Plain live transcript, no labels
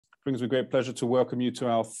brings me great pleasure to welcome you to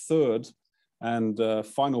our third and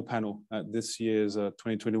final panel at this year's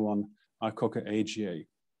 2021 ICoCA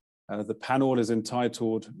AGA. The panel is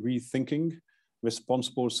entitled Rethinking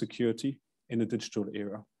Responsible Security in a Digital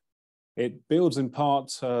Era. It builds in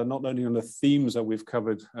part not only on the themes that we've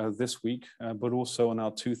covered this week, but also on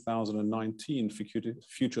our 2019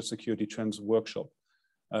 Future Security Trends Workshop,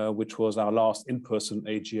 which was our last in-person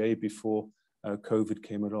AGA before COVID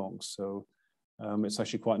came along. So it's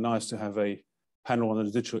actually quite nice to have a panel on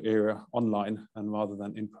the digital era online and rather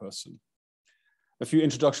than in person. A few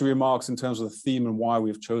introductory remarks in terms of the theme and why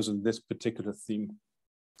we've chosen this particular theme.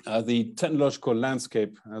 The technological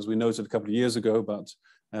landscape, as we noted a couple of years ago, but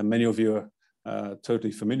many of you are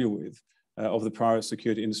totally familiar with, of the private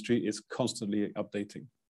security industry is constantly updating.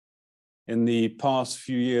 In the past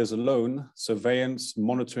few years alone, surveillance,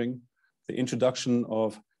 monitoring, the introduction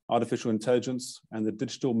of artificial intelligence and the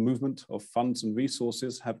digital movement of funds and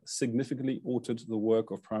resources have significantly altered the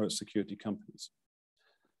work of private security companies.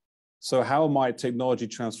 So how might technology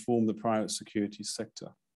transform the private security sector?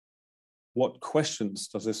 What questions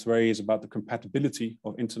does this raise about the compatibility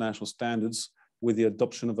of international standards with the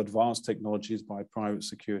adoption of advanced technologies by private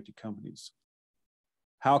security companies?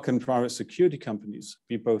 How can private security companies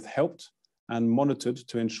be both helped and monitored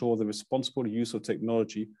to ensure the responsible use of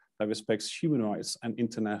technology that respects human rights and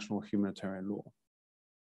international humanitarian law?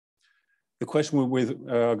 The question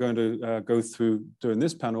we're going to go through during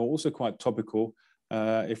this panel, also quite topical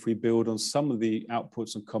if we build on some of the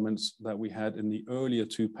outputs and comments that we had in the earlier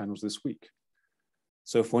two panels this week.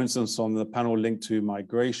 So for instance, on the panel linked to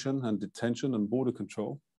migration and detention and border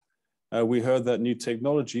control, we heard that new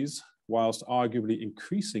technologies, whilst arguably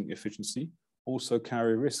increasing efficiency, also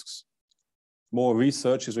carry risks. More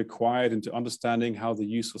research is required into understanding how the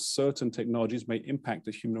use of certain technologies may impact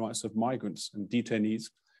the human rights of migrants and detainees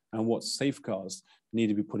and what safeguards need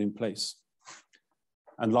to be put in place.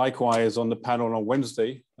 And likewise, on the panel on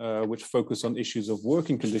Wednesday, which focused on issues of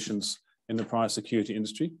working conditions in the private security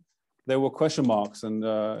industry, there were question marks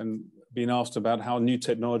and being asked about how new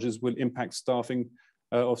technologies will impact staffing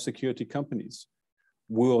of security companies.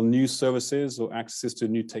 Will new services or access to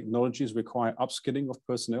new technologies require upskilling of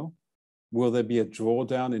personnel? Will there be a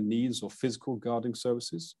drawdown in needs of physical guarding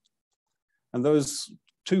services? And those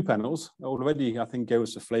two panels already, I think, gave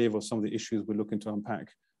us a flavor of some of the issues we're looking to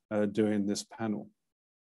unpack during this panel.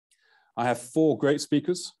 I have four great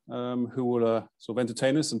speakers who will sort of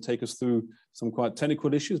entertain us and take us through some quite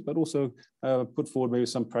technical issues, but also put forward maybe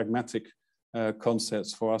some pragmatic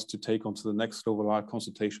concepts for us to take onto the next level of our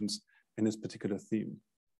consultations in this particular theme.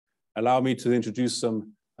 Allow me to introduce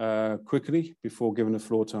them quickly before giving the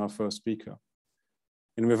floor to our first speaker.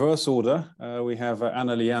 In reverse order, we have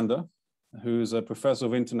Anna Leander, who's a professor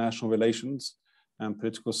of international relations and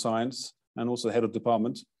political science, and also head of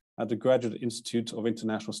department at the Graduate Institute of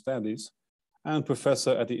International Studies, and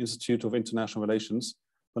professor at the Institute of International Relations,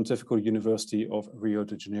 Pontifical University of Rio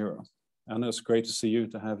de Janeiro. Anna, it's great to see you,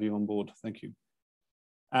 to have you on board. Thank you.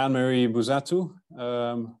 Anne-Marie Buzatu,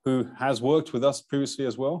 who has worked with us previously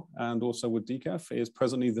as well, and also with DCAF, is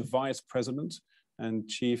presently the Vice President and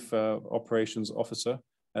Chief Operations Officer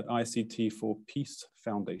at ICT for Peace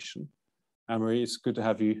Foundation. Anne-Marie, it's good to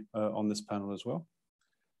have you on this panel as well.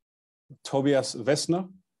 Tobias Wessner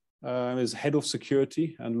is Head of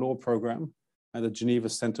Security and Law Program at the Geneva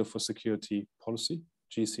Center for Security Policy,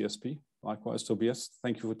 GCSP. Likewise, Tobias,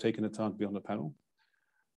 thank you for taking the time to be on the panel.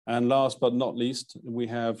 And last but not least, we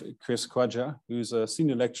have Chris Kwaja, who's a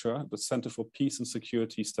senior lecturer at the Center for Peace and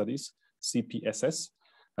Security Studies, CPSS,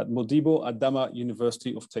 at Modibo Adama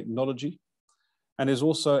University of Technology, and is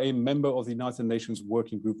also a member of the United Nations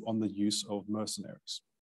Working Group on the Use of Mercenaries.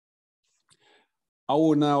 I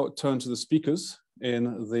will now turn to the speakers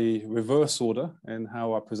in the reverse order in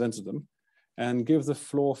how I presented them, and give the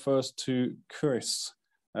floor first to Chris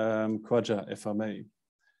Kwaja, if I may.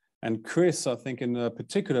 And Chris, I think in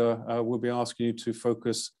particular, will be asking you to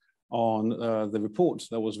focus on the report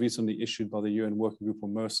that was recently issued by the UN Working Group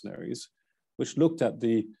on Mercenaries, which looked at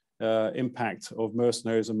the impact of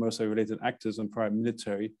mercenaries and mercenary-related actors and private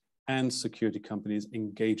military and security companies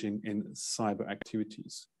engaging in cyber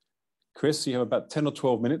activities. Chris, you have about 10 or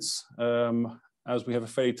 12 minutes. As we have a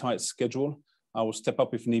fairly tight schedule, I will step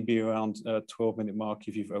up if need be around 12-minute mark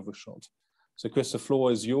if you've overshot. So Chris, the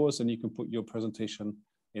floor is yours and you can put your presentation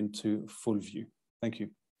into full view. Thank you.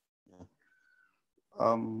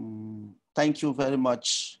 Thank you very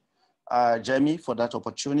much, Jamie, for that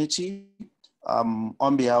opportunity.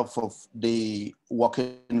 On behalf of the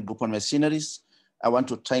Working Group on Mercenaries, I want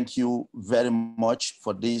to thank you very much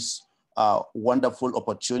for this wonderful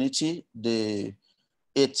opportunity. The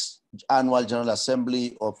 8th Annual General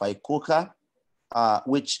Assembly of ICoCA,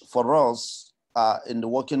 which for us in the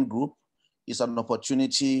working group is an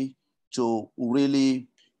opportunity to really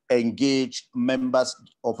engage members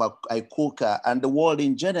of ICoCA and the world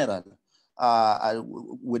in general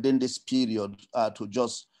within this period to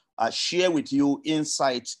just share with you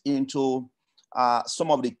insights into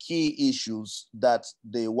some of the key issues that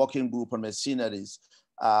the working group on mercenaries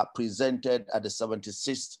presented at the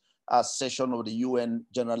 76th session of the UN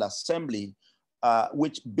General Assembly,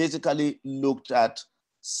 which basically looked at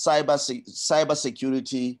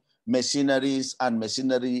cybersecurity, mercenaries, and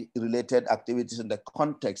mercenary-related activities in the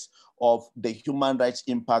context of the human rights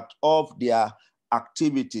impact of their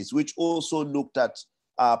activities, which also looked at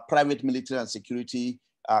private military and security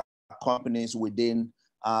companies within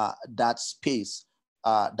that space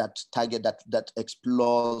that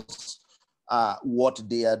explores what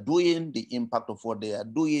they are doing, the impact of what they are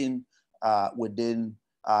doing within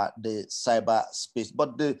the cyberspace.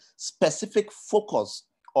 But the specific focus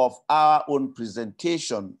of our own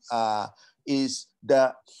presentation is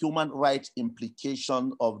the human rights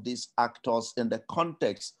implication of these actors in the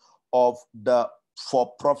context of the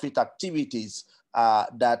for-profit activities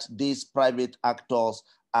that these private actors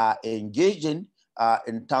are engaging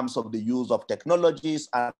in terms of the use of technologies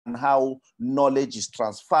and how knowledge is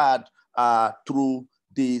transferred through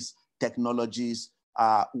these technologies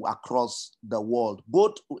across the world,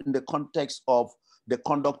 both in the context of the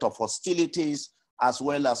conduct of hostilities as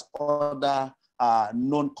well as other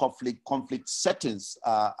non-conflict settings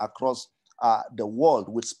across the world,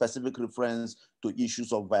 with specific reference to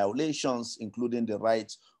issues of violations, including the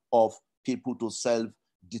rights of people to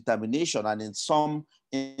self-determination, and in some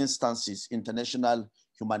instances, international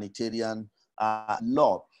humanitarian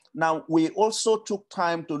law. Now, we also took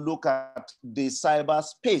time to look at the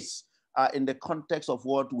cyberspace in the context of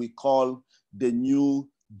what we call the new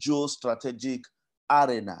geostrategic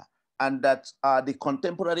arena, and that the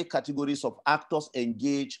contemporary categories of actors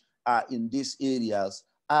engaged in these areas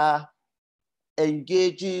are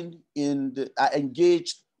engaged in the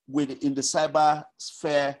cyber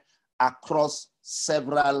sphere across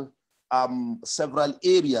several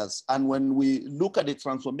areas. And when we look at the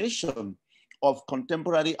transformation of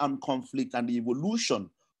contemporary armed conflict and the evolution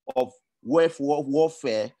of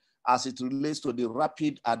warfare as it relates to the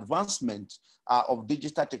rapid advancement of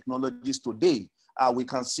digital technologies today, we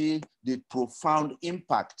can see the profound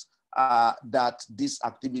impact that these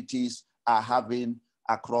activities are having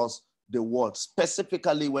across the world,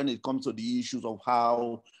 specifically when it comes to the issues of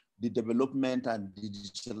how the development and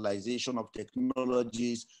digitalization of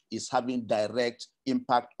technologies is having direct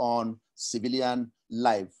impact on civilian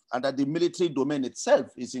life, and that the military domain itself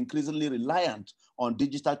is increasingly reliant on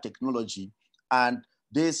digital technology. And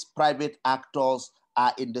these private actors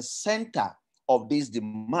are in the center of this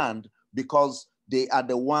demand because they are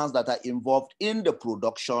the ones that are involved in the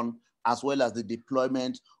production as well as the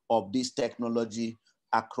deployment of this technology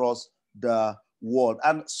across the world.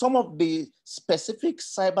 And some of the specific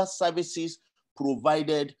cyber services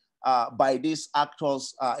provided by these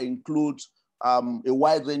actors include a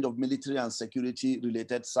wide range of military and security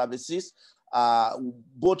related services,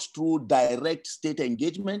 both through direct state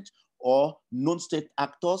engagement or non-state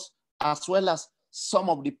actors, as well as some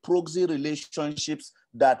of the proxy relationships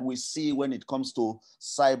that we see when it comes to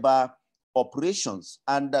cyber operations,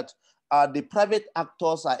 and that the private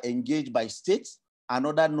actors are engaged by states and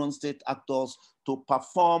other non-state actors to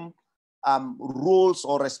perform roles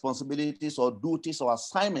or responsibilities or duties or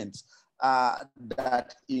assignments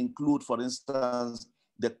that include, for instance,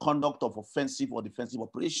 the conduct of offensive or defensive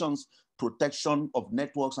operations, protection of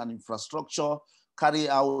networks and infrastructure, carry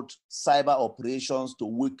out cyber operations to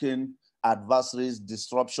weaken adversaries,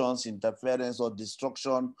 disruptions, interference, or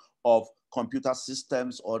destruction of computer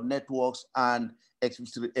systems or networks, and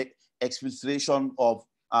exfiltration of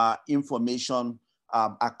information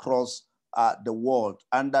across the world.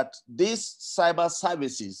 And that these cyber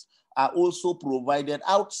services are also provided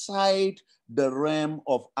outside the realm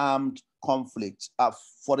of armed conflict.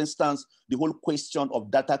 For instance, the whole question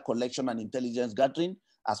of data collection and intelligence gathering,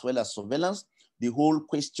 as well as surveillance, the whole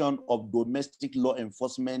question of domestic law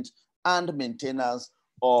enforcement and maintenance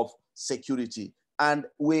of security. And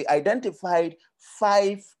we identified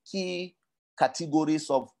 5 key categories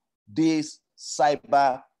of these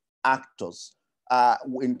cyber actors.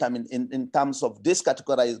 In terms of this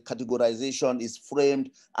categorization is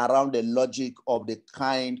framed around the logic of the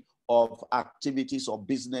kind of activities or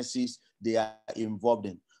businesses they are involved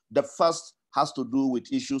in. The first has to do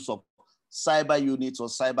with issues of cyber units or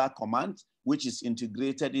cyber command, which is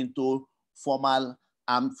integrated into formal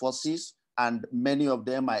armed forces and many of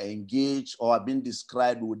them are engaged or have been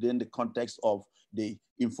described within the context of the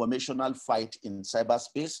informational fight in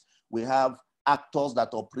cyberspace. We have actors that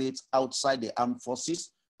operate outside the armed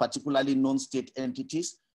forces, particularly non-state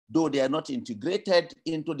entities, though they are not integrated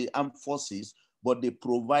into the armed forces, but they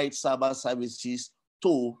provide cyber services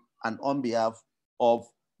to and on behalf of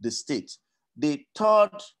the state. The third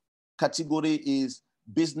category is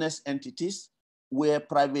business entities, where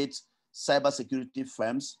private cybersecurity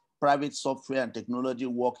firms, private software and technology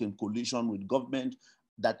work in coalition with government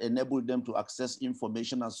that enable them to access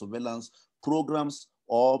information and surveillance programs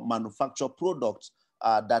or manufacture products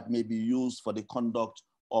that may be used for the conduct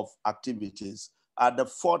of activities. The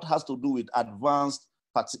fourth has to do with advanced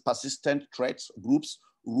persistent threats groups,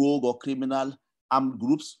 rogue or criminal armed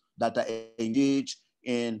groups that are engaged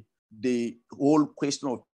in the whole question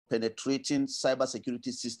of penetrating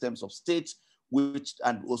cybersecurity systems of states, which,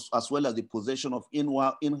 and as well as the possession of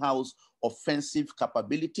in-house offensive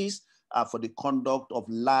capabilities for the conduct of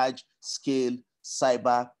large-scale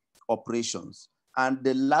cyber operations. And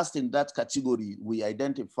the last in that category we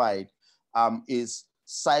identified is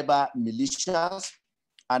cyber militias,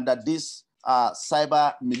 and that these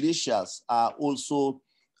cyber militias are also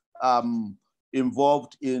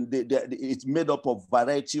involved in, it's made up of a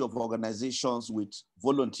variety of organizations with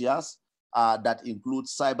volunteers that include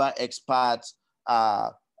cyber experts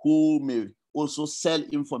who may also sell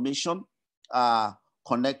information,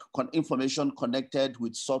 information connected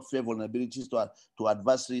with software vulnerabilities to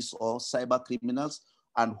adversaries or cyber criminals,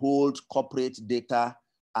 and hold corporate data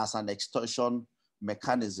as an extortion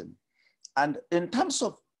mechanism. And in terms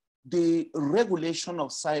of the regulation of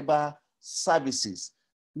cyber services,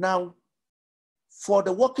 now, for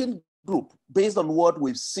the working group, based on what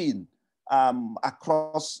we've seen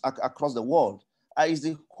across the world, is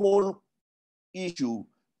the whole issue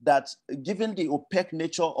that, given the opaque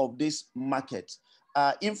nature of this market,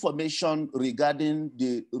 information regarding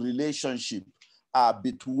the relationship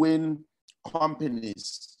between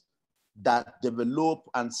companies that develop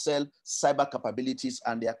and sell cyber capabilities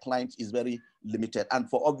and their clients is very limited. And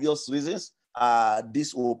for obvious reasons,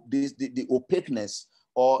 the opaqueness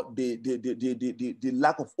or the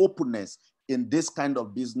lack of openness in this kind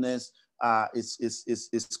of business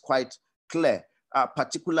is quite clear.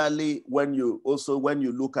 Particularly when you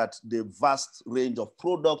look at the vast range of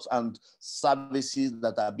products and services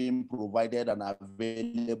that are being provided and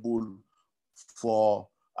available for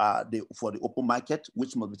the open market,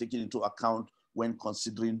 which must be taken into account when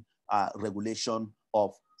considering regulation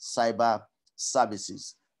of cyber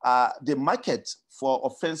services. The market for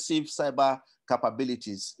offensive cyber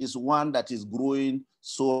capabilities is one that is growing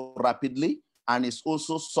so rapidly and is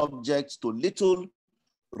also subject to little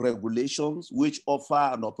regulations, which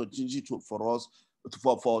offer an opportunity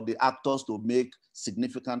for the actors to make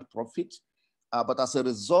significant profit. But as a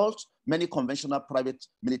result, many conventional private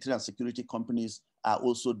military and security companies are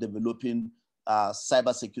also developing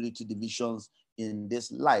cybersecurity divisions in this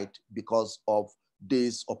light because of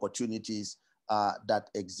these opportunities that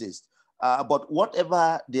exist. But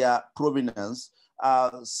whatever their provenance,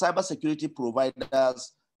 cybersecurity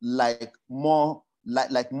providers like more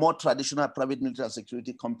traditional private military and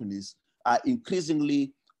security companies are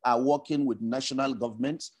increasingly working with national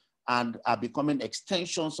governments and are becoming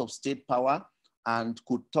extensions of state power and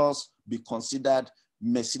could thus be considered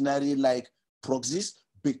mercenary-like proxies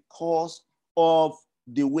because of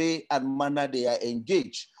the way and manner they are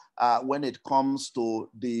engaged when it comes to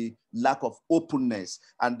the lack of openness,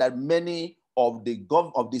 and that many of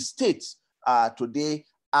the states today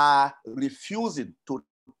are refusing to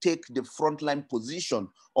take the frontline position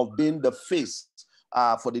of being the face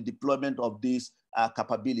for the deployment of these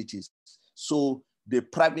capabilities. So the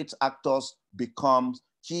private actors become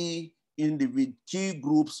key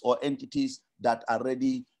groups or entities that are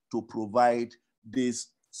ready to provide these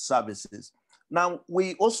services. Now,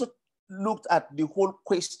 we also looked at the whole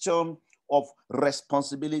question of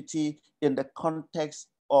responsibility in the context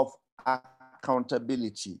of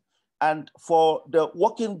accountability. And for the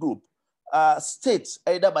working group, states,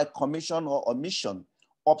 either by commission or omission,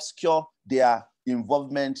 obscure their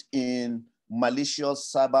involvement in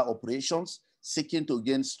malicious cyber operations, seeking to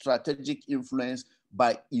gain strategic influence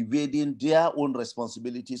by evading their own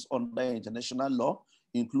responsibilities under international law,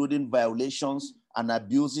 including violations and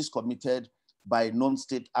abuses committed by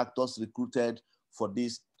non-state actors recruited for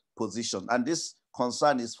this position. And this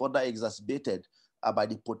concern is further exacerbated by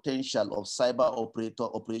the potential of cyber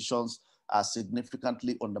operations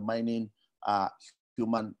significantly undermining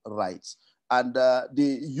human rights. And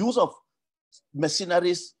the use of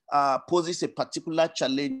mercenaries poses a particular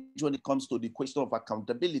challenge when it comes to the question of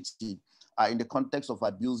accountability, in the context of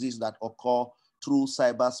abuses that occur through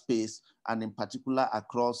cyberspace, and in particular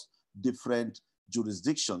across different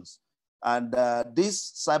jurisdictions. And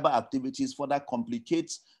these cyber activities further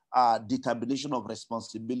complicate determination of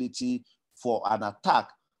responsibility for an attack,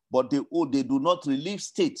 but they do not relieve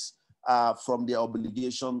states from their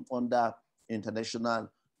obligation under international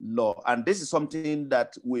law. And this is something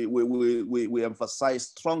that we emphasize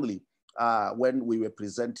strongly when we were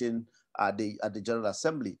presenting at the General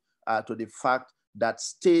Assembly, to the fact that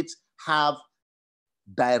states have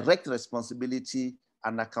direct responsibility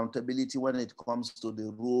and accountability when it comes to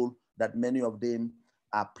the role that many of them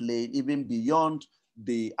are playing, even beyond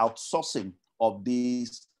the outsourcing of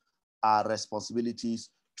these responsibilities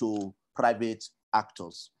to private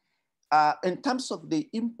actors. In terms of the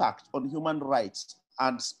impact on human rights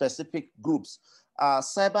and specific groups,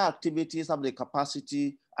 cyber activities have the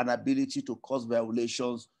capacity and ability to cause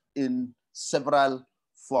violations in several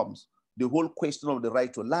forms. The whole question of the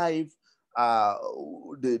right to life,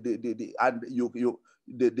 the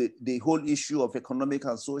whole issue of economic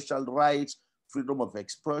and social rights, freedom of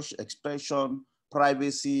expression,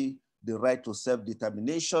 privacy, the right to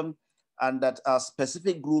self-determination, and that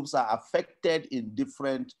specific groups are affected in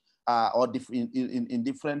different in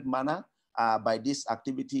different manner by these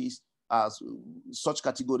activities. Such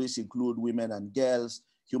categories include women and girls,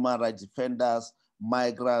 human rights defenders,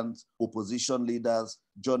 migrants, opposition leaders,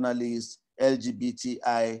 journalists,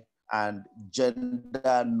 LGBTI, and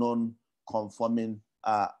gender non-conforming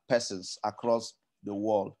persons across the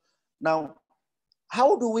world. Now,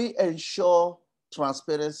 how do we ensure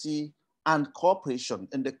transparency and cooperation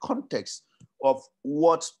in the context of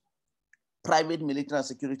what private military and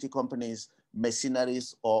security companies,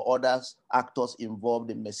 mercenaries, or other actors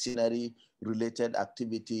involved in mercenary-related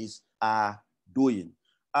activities are doing?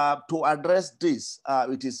 To address this,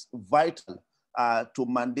 it is vital to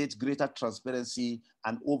mandate greater transparency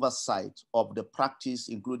and oversight of the practice,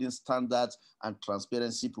 including standards and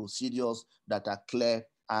transparency procedures that are clear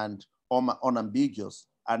and unambiguous.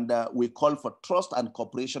 And we call for trust and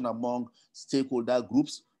cooperation among stakeholder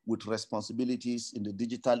groups with responsibilities in the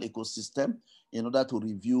digital ecosystem in order to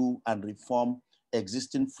review and reform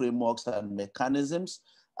existing frameworks and mechanisms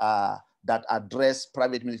that address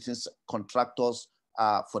private military contractors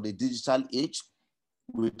for the digital age,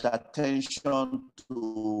 with attention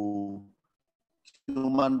to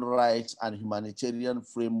human rights and humanitarian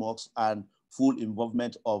frameworks and full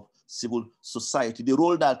involvement of civil society. The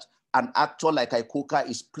role that an actor like ICoCA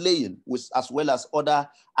is playing, as well as other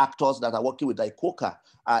actors that are working with ICoCA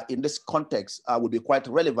in this context would be quite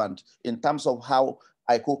relevant in terms of how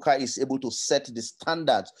ICoCA is able to set the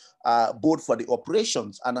standards both for the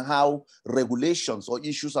operations and how regulations or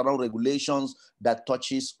issues around regulations that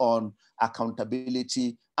touches on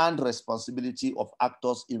accountability and responsibility of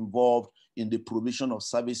actors involved in the provision of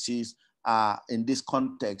services in this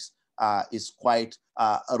context is quite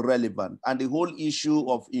relevant. And the whole issue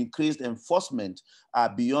of increased enforcement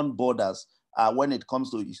beyond borders when it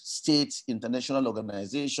comes to states, international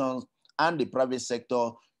organizations, and the private sector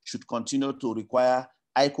should continue to require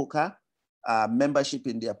ICoCA membership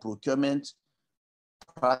in their procurement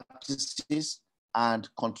practices and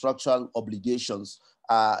contractual obligations,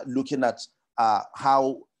 looking at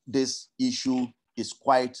how this issue is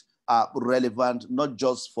quite relevant, not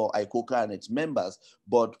just for ICoCA and its members,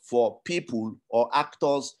 but for people or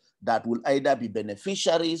actors that will either be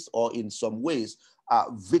beneficiaries or in some ways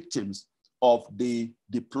victims of the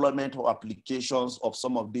deployment or applications of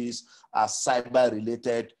some of these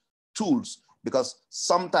cyber-related tools. Because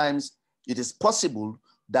sometimes it is possible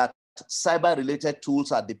that cyber-related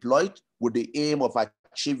tools are deployed with the aim of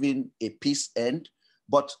achieving a peace end,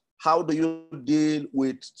 but how do you deal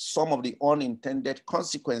with some of the unintended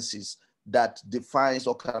consequences that defines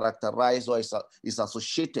or characterize or is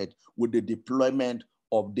associated with the deployment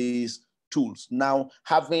of these tools? Now,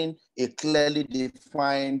 having a clearly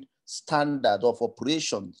defined standard of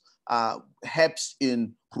operations helps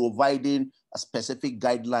in providing a specific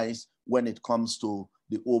guidelines when it comes to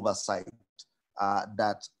the oversight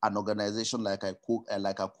that an organization like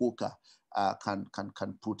ICoCA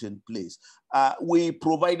can put in place. We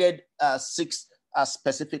provided 6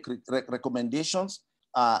 specific recommendations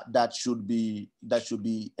that should be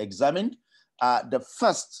examined. The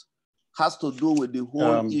first has to do with the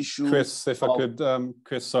whole issue. Chris, if I could,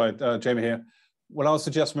 Chris, sorry, Jamie here. Well, I'll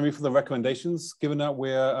suggest maybe for the recommendations, given that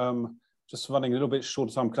we're just running a little bit short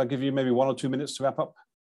of time, could I give you maybe 1 or 2 minutes to wrap up?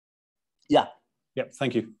 Yeah. Yep,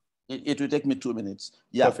 thank you. It will take me 2 minutes.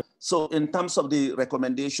 Yeah. Perfect. So in terms of the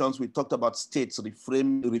recommendations, we talked about states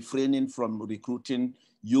refraining from recruiting,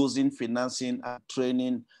 using, financing, and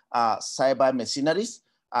training cyber mercenaries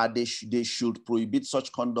they should prohibit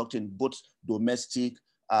such conduct in both domestic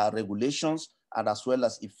regulations and as well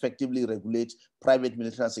as effectively regulate private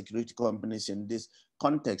military and security companies in this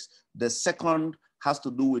context. The second has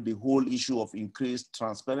to do with the whole issue of increased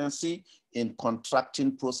transparency in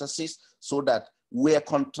contracting processes so that where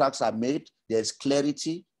contracts are made, there's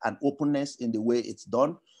clarity and openness in the way it's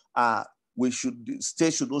done.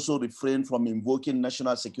 States should also refrain from invoking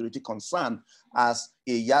national security concern as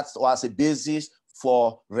a yardstick or as a basis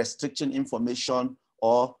for restricting information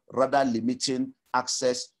or rather limiting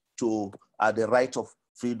access to the right of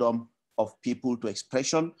freedom of people to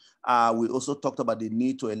expression. We also talked about the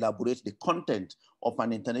need to elaborate the content of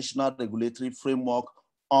an international regulatory framework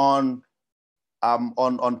on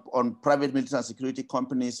private military and security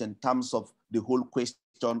companies in terms of the whole question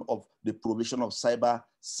of the provision of cyber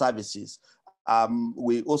services.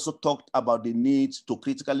 We also talked about the need to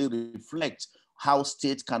critically reflect how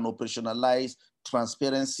states can operationalize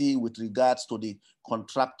transparency with regards to the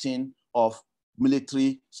contracting of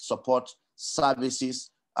military support services,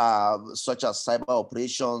 such as cyber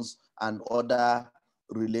operations and other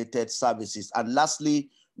related services. And lastly,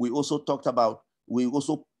 we also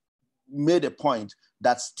made a point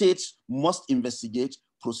that states must investigate,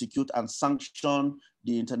 prosecute, and sanction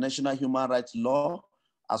the international human rights law,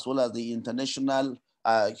 as well as the international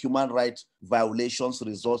human rights violations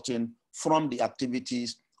resulting from the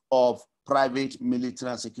activities of private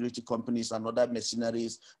military and security companies and other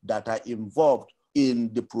mercenaries that are involved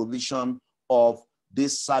in the provision of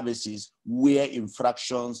these services where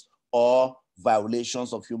infractions or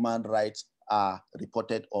violations of human rights are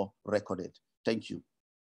reported or recorded. Thank you.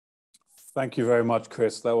 Thank you very much,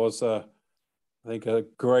 Chris. That was, I think, a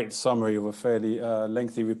great summary of a fairly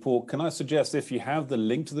lengthy report. Can I suggest if you have the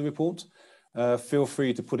link to the report, feel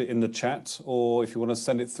free to put it in the chat, or if you want to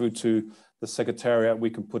send it through to the Secretariat, we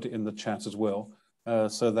can put it in the chat as well,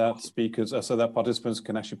 so that participants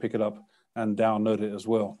can actually pick it up and download it as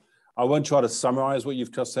well. I won't try to summarize what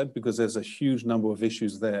you've just said because there's a huge number of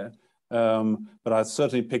issues there, but I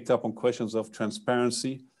certainly picked up on questions of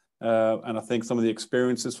transparency, and I think some of the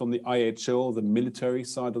experiences from the IHL, the military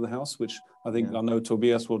side of the house, which I think I know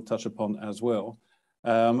Tobias will touch upon as well.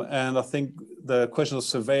 And I think the question of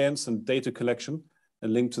surveillance and data collection are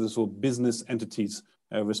linked to the sort of business entities'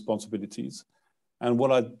 responsibilities. And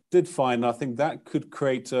what I did find, I think that could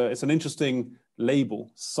create, it's an interesting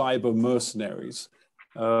label, cyber mercenaries,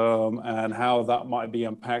 and how that might be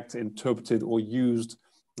unpacked, interpreted, or used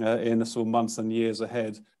in the sort of months and years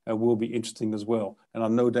ahead will be interesting as well. And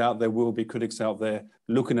I've no doubt there will be critics out there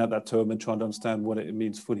looking at that term and trying to understand what it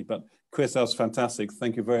means fully. But Chris, that was fantastic.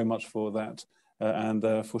 Thank you very much for that and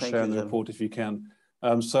for sharing the report if you can.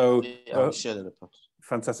 I'll share the report.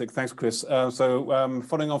 Fantastic. Thanks, Chris.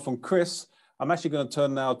 Following on from Chris, I'm actually going to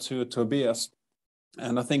turn now to Tobias.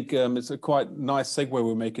 And I think it's a quite nice segue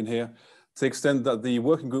we're making here, to the extent that the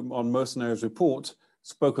Working Group on Mercenaries report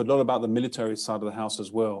spoke a lot about the military side of the house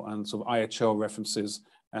as well, and sort of IHL references,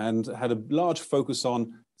 and had a large focus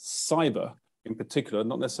on cyber in particular,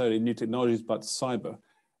 not necessarily new technologies, but cyber.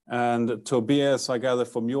 And Tobias, I gather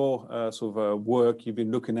from your work, you've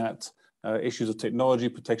been looking at issues of technology,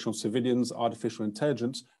 protection of civilians, artificial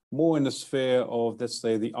intelligence, more in the sphere of, let's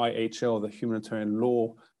say, the IHL, the humanitarian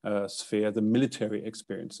law sphere, the military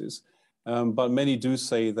experiences. But many do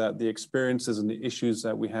say that the experiences and the issues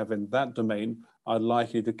that we have in that domain are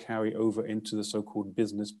likely to carry over into the so-called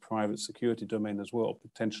business private security domain as well,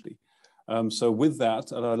 potentially. So with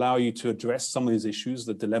that, I'll allow you to address some of these issues,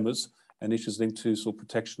 the dilemmas and issues linked to sort of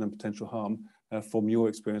protection and potential harm from your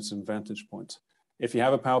experience and vantage point. If you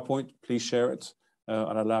have a PowerPoint, please share it.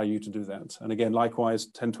 And allow you to do that. And again, likewise,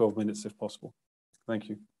 10, 12 minutes if possible. Thank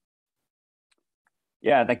you.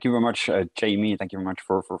 Yeah, thank you very much, Jamie. Thank you very much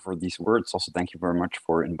for these words. Also, thank you very much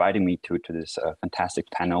for inviting me to this fantastic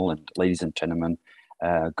panel. And ladies and gentlemen,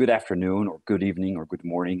 good afternoon or good evening or good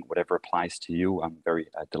morning, whatever applies to you. I'm very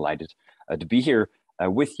delighted to be here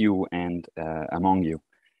with you and among you.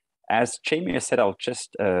 As Jamie has said, I'll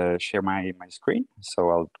just share my screen. So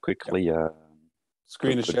I'll quickly...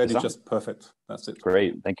 Screen is shared, it's just perfect. That's it.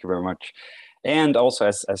 Great, thank you very much. And also,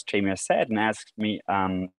 as Jamie has said and asked me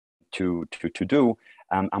to do,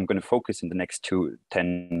 I'm going to focus in the next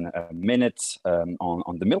 10 minutes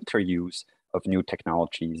on the military use of new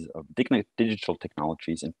technologies, of digital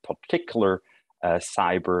technologies, in particular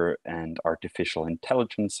cyber and artificial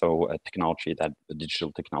intelligence. So a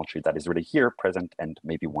digital technology that is really here, present, and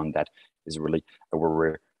maybe one that is really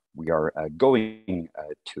where we are going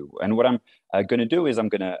to. And what I'm going to do is I'm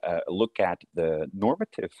going to look at the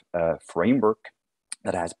normative framework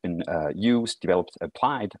that has been used, developed,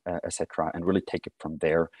 applied, etc., and really take it from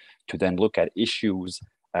there to then look at issues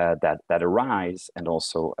that arise, and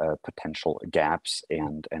also potential gaps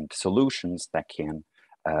and solutions that can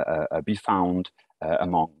be found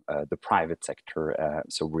among the private sector.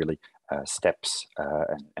 So really steps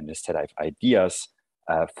and a set of ideas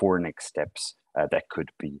for next steps that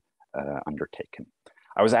could be undertaken.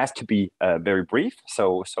 I was asked to be very brief,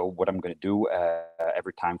 so what I'm going to do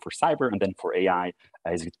every time for cyber and then for AI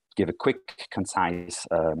is give a quick, concise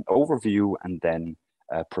overview, and then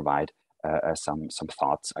provide some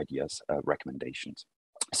thoughts, ideas, recommendations.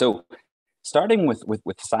 So starting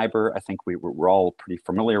with cyber, I think we're all pretty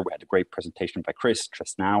familiar. We had a great presentation by Chris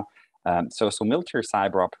just now. So military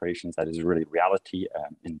cyber operations, that is really reality.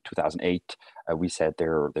 In 2008, we said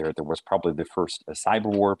there was probably the first cyber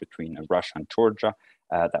war between Russia and Georgia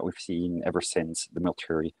that we've seen ever since. The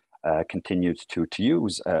military continued to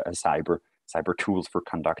use cyber tools for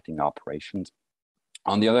conducting operations.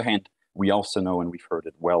 On the other hand, we also know, and we've heard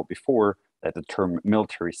it well before, that the term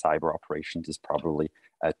military cyber operations is probably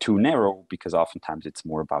too narrow, because oftentimes it's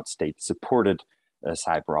more about state-supported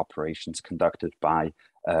cyber operations conducted by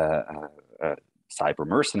cyber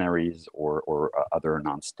mercenaries or other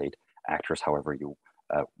non-state actors, however you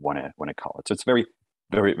want to call it. So it's very,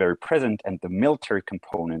 very present, and the military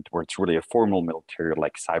component, where it's really a formal military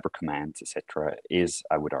like cyber commands, etc., is,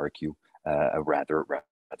 I would argue, a rather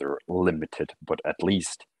limited. But at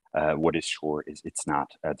least what is sure is it's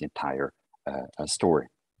not the entire story.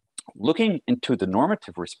 Looking into the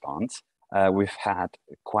normative response, we've had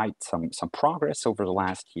quite some progress over the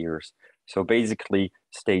last years. So basically,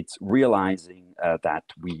 states realizing that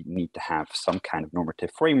we need to have some kind of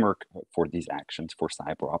normative framework for these actions, for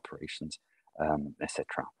cyber operations,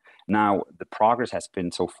 etc. Now, the progress has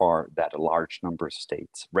been so far that a large number of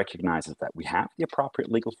states recognizes that we have the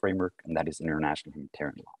appropriate legal framework, and that is international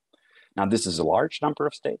humanitarian law. Now, this is a large number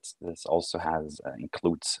of states. This also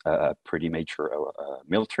includes pretty major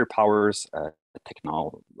military powers,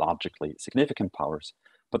 technologically significant powers.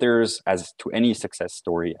 But there's, as to any success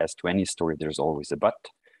story, there's always a but.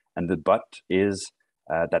 And the but is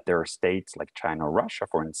that there are states like China or Russia,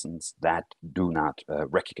 for instance, that do not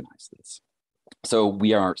recognize this. So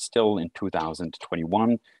we are still in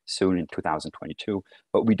 2021, soon in 2022,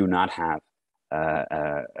 but we do not have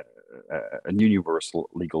a universally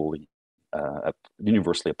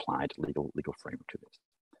applied legal framework to this.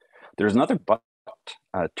 There's another but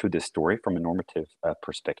to this story from a normative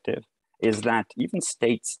perspective, is that even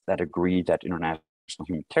states that agree that international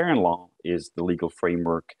humanitarian law is the legal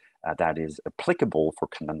framework that is applicable for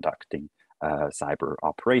conducting cyber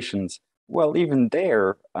operations, well, even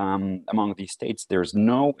there, among these states, there's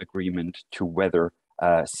no agreement to whether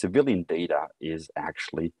civilian data is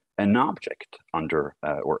actually an object under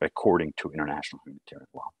or according to international humanitarian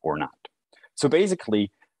law or not. So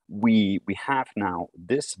basically, we have now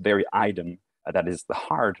this very item that is the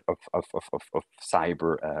heart of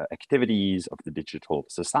cyber activities, of the digital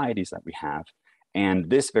societies that we have.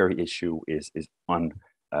 And this very issue is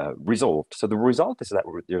unresolved. So the result is that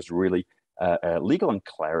there's really legal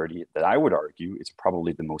unclarity that I would argue is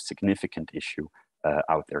probably the most significant issue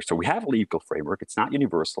out there. So we have a legal framework. It's not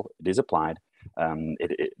universal. It is applied.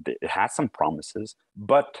 It has some promises,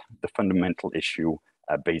 but the fundamental issue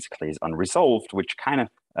basically is unresolved, which kind of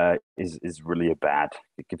is really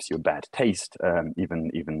it gives you a bad taste,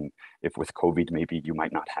 even if with COVID, maybe you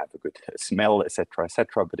might not have a good smell, etc.,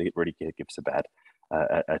 but it really gives a bad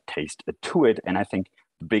taste to it. And I think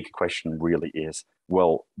the big question really is,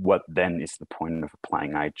 well, what then is the point of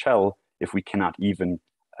applying IHL if we cannot even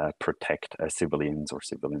protect civilians or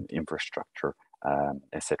civilian infrastructure,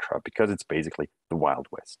 etc., because it's basically the Wild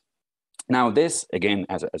West. Now, this, again,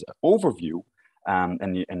 as an overview,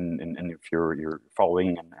 and if you're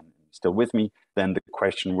following and still with me, then the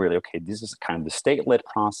question really, okay, this is kind of the state-led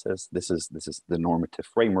process. This is the normative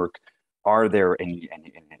framework. Are there any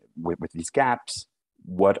with these gaps?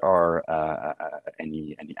 What are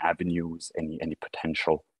any avenues, any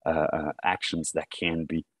potential actions that can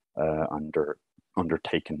be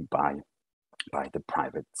undertaken by the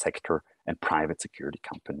private sector and private security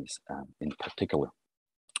companies in particular?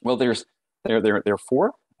 Well, there are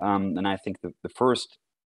four. And I think the first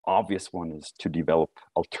obvious one is to develop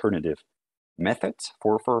alternative methods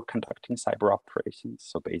for conducting cyber operations.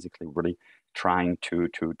 So basically really trying to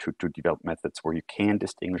develop methods where you can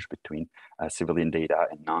distinguish between civilian data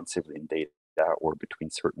and non-civilian data, or between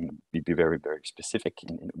be very, very specific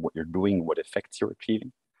in what you're doing, what effects you're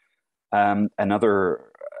achieving.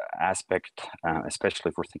 Another aspect, especially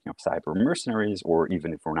if we're thinking of cyber mercenaries, or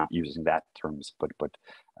even if we're not using that terms, but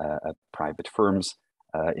private firms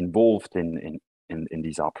involved in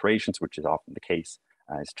these operations, which is often the case,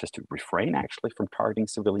 is just to refrain actually from targeting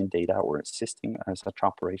civilian data or assisting such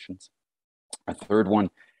operations. A third one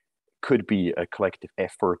could be a collective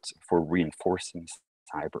effort for reinforcing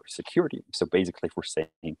cybersecurity. So basically, if we're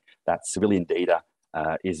saying that civilian data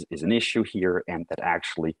is an issue here and that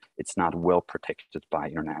actually it's not well protected by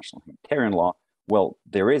international humanitarian law, well,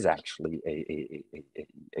 there is actually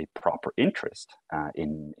a proper interest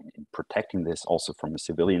in protecting this also from a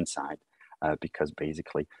civilian side, because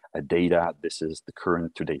basically data, this is the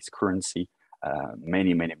today's currency.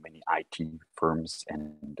 Many IT firms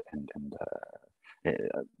and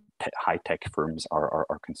high-tech firms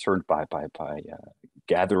are concerned by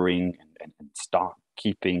gathering and stock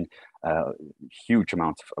keeping huge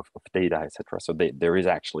amounts of data, etc. So there is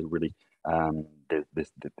actually really the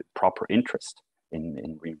proper interest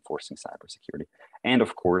in reinforcing cybersecurity. And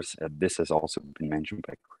of course, this has also been mentioned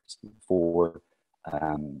by Chris before,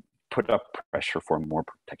 put up pressure for a more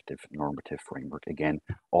protective normative framework, again,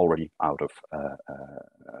 already out of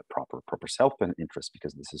proper self-interest,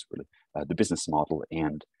 because this is really the business model.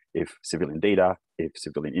 And if civilian data, if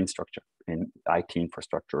civilian infrastructure, in IT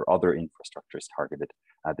infrastructure, other infrastructure is targeted,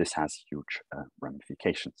 this has huge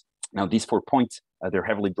ramifications. Now, these 4 points, they're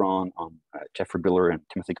heavily drawn on Jeffrey Biller and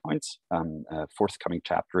Timothy Goins' forthcoming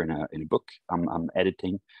chapter in a book I'm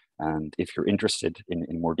editing. And if you're interested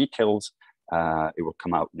in more details, it will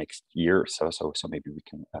come out next year. So maybe we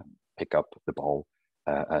can pick up the ball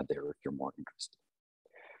there if you're more interested.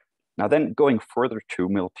 Now then, going further to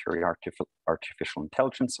military artificial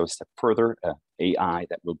intelligence, so a step further, AI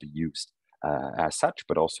that will be used as such,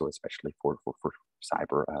 but also especially for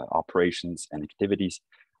cyber operations and activities.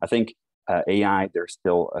 I think AI, there's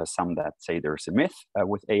still some that say there's a myth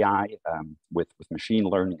with AI, with machine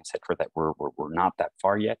learning, etc., that we're not that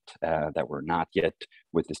far yet, that we're not yet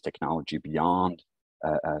with this technology beyond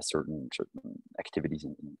certain activities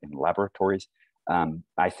in laboratories.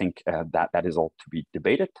 I think that is all to be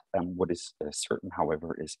debated. What is certain,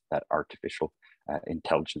 however, is that artificial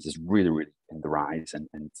intelligence is really in the rise,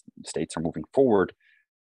 and states are moving forward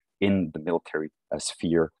in the military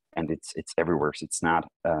sphere, and it's everywhere. So it's not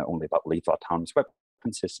only about lethal autonomous weapon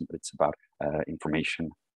systems, but it's about information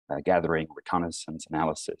gathering, reconnaissance,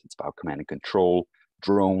 analysis. It's about command and control,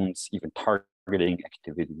 drones, even targeting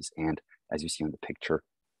activities, and as you see on the picture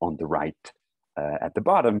on the right, at the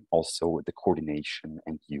bottom, also the coordination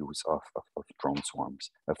and use of drone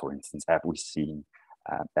swarms. For instance, have we seen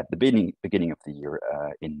at the beginning of the year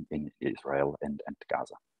in Israel and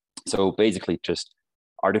Gaza. So basically just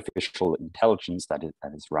artificial intelligence that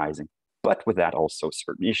is rising, but with that also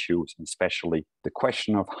certain issues, and especially the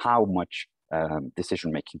question of how much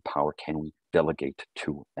decision-making power can we delegate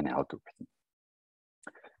to an algorithm.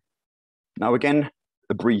 Now again,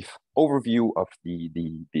 a brief overview of the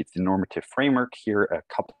normative framework here. A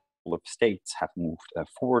couple of states have moved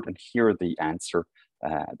forward, and here the answer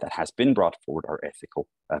that has been brought forward are ethical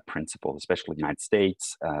principles, especially the United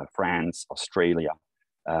States, France, Australia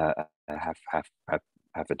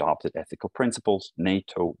have adopted ethical principles.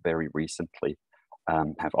 NATO very recently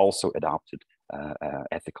have also adopted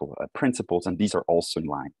ethical principles, and these are also in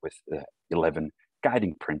line with the 11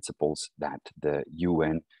 guiding principles that the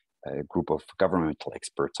UN group of governmental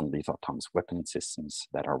experts on lethal autonomous weapon systems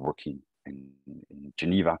that are working in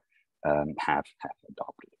Geneva have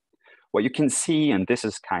adopted. What you can see, and this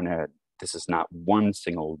is not one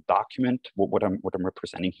single document, what I'm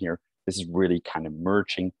representing here, this is really kind of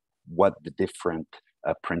merging what the different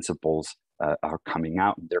principles are coming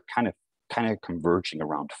out, and they're kind of converging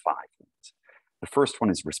around 5 things. The first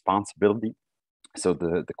one is responsibility, so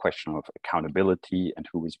the question of accountability and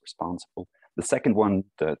who is responsible. The second one,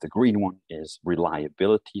 the green one, is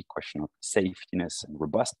reliability, question of safetiness and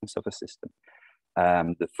robustness of a system.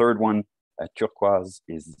 The third one, turquoise,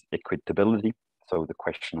 is equitability, so the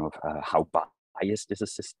question of how biased is a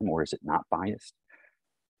system, or is it not biased.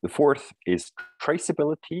 The fourth is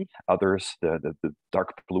traceability. Others, the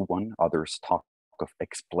dark blue one, others talk of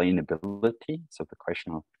explainability. So the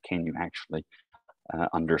question of, can you actually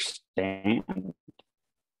understand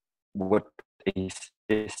what a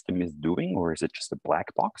system is doing, or is it just a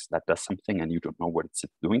black box that does something and you don't know what it's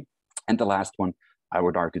doing? And the last one, I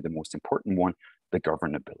would argue the most important one, the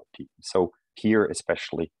governability. So here,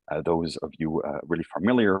 especially those of you really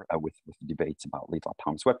familiar with debates about lethal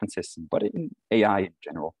autonomous weapon systems, but in AI in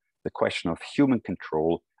general, the question of human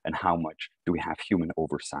control and how much do we have human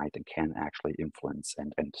oversight and can actually influence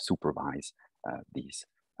and supervise these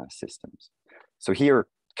systems. So here,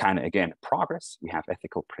 kind of again, progress, we have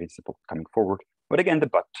ethical principle coming forward, but again,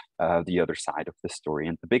 the other side of the story.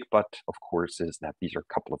 And the big but, of course, is that these are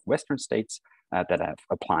a couple of Western states that have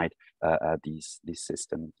applied these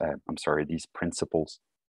principles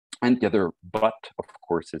And the other but, of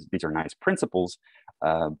course, is these are nice principles,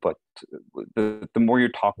 but the more you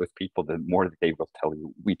talk with people, the more that they will tell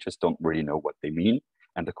you, we just don't really know what they mean.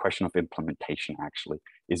 And the question of implementation actually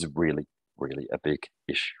is really, really a big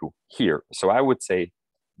issue here. So I would say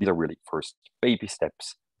these are really first baby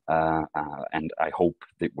steps, and I hope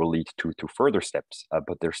they will lead to further steps,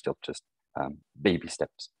 but they're still just baby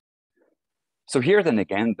steps. So here then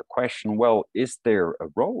again, the question, well, is there a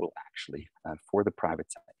role actually for the private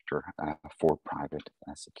sector, for private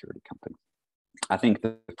security companies? I think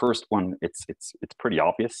the first one, it's pretty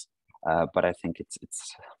obvious, but I think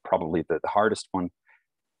it's probably the hardest one,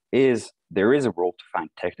 is there is a role to find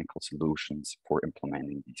technical solutions for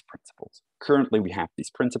implementing these principles. Currently, we have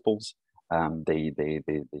these principles. They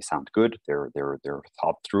sound good. They're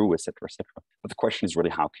thought through, etc., etc. But the question is really,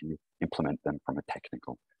 how can you implement them from a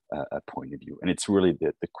technical point of view? And it's really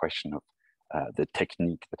the question of the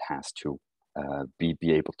technique that has to be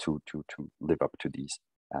able to live up to these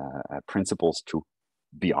principles to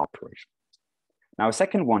be operational. Now, a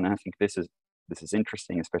second one, and I think this is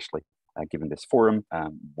interesting, especially given this forum.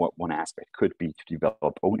 What one aspect could be to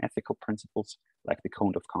develop own ethical principles, like the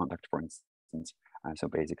code of conduct, for instance. So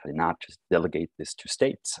basically, not just delegate this to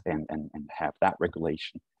states and have that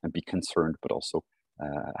regulation and be concerned, but also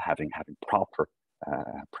having proper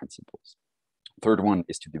principles. Third one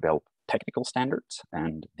is to develop technical standards,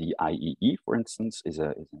 and the IEE, for instance, is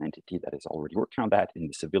an entity that is already working on that in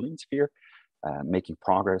the civilian sphere, making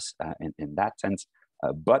progress in that sense.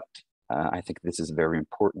 But I think this is very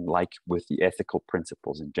important, like with the ethical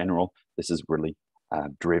principles in general. This is really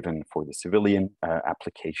driven for the civilian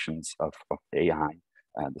applications of AI.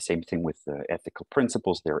 The same thing with the ethical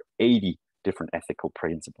principles. There are 80 different ethical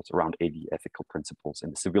principles, around 80 ethical principles in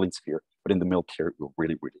the civilian sphere, but in the military, we're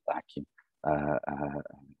really, really lacking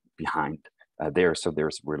behind there. So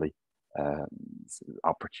there's really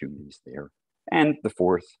opportunities there. And the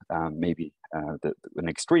fourth, maybe an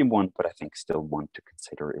extreme one, but I think still one to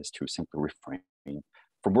consider, is to simply refrain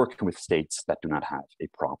from working with states that do not have a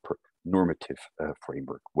proper normative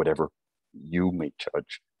framework, whatever you may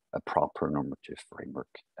judge a proper normative framework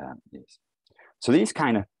is. So these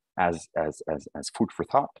kind of as food for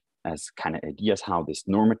thought, as kind of ideas how this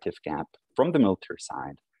normative gap from the military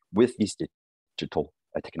side with these digital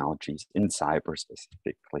technologies in cyber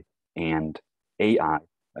specifically and AI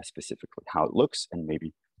specifically, how it looks, and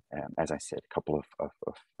maybe, as I said, a couple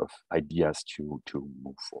of ideas to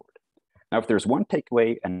move forward. Now, if there's one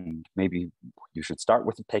takeaway, and maybe you should start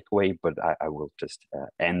with a takeaway, but I will just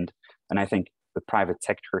end. And I think the private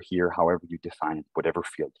sector here, however you define it, whatever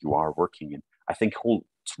field you are working in, I think holds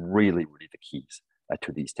really, really the keys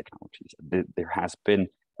to these technologies. There has been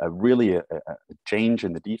really a change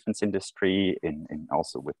in the defense industry, and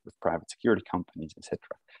also with private security companies, etc.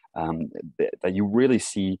 That you really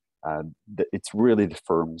see that it's really the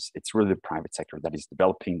firms, it's really the private sector that is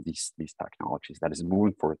developing these technologies, that is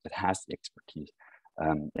moving forward, that has the expertise,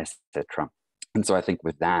 etc. And so I think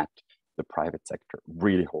with that, the private sector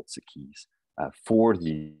really holds the keys for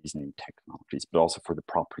these new technologies, but also for the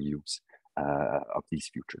proper use of these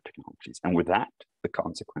future technologies. And with that, the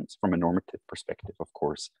consequence from a normative perspective, of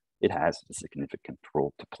course, it has a significant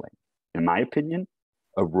role to play. In my opinion,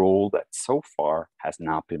 a role that so far has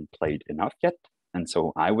not been played enough yet. And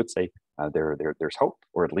so I would say there's hope,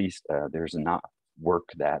 or at least there's enough work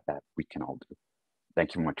that we can all do.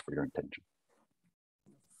 Thank you very much for your attention.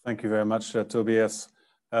 Thank you very much, Tobias.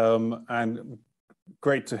 And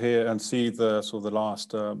great to hear and see the sort of the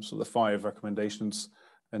last sort of the 5 recommendations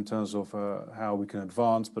in terms of how we can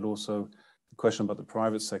advance, but also the question about the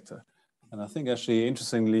private sector. And I think actually,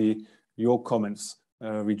 interestingly, your comments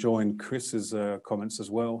rejoin Chris's comments as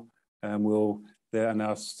well. And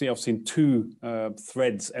I've seen 2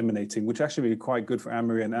 threads emanating, which actually would be quite good for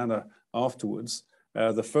Anne-Marie and Anna afterwards.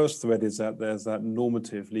 The first thread is that there's that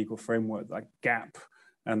normative legal framework, that gap,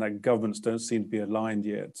 and that governments don't seem to be aligned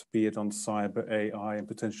yet, be it on cyber, AI, and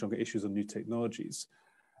potential issues of new technologies.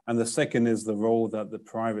 And the second is the role that the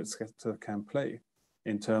private sector can play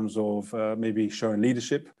in terms of maybe showing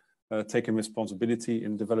leadership, taking responsibility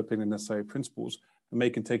in developing the necessary principles,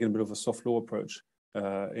 and taking a bit of a soft law approach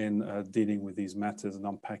in dealing with these matters and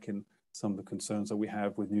unpacking some of the concerns that we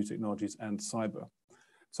have with new technologies and cyber.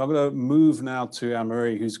 So I'm going to move now to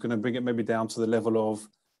Anne-Marie, who's going to bring it maybe down to the level of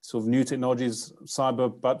sort of new technologies,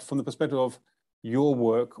 cyber, but from the perspective of your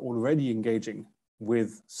work already engaging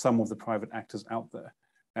with some of the private actors out there,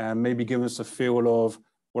 and maybe give us a feel of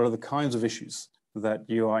what are the kinds of issues that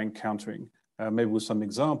you are encountering, maybe with some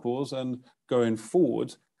examples, and going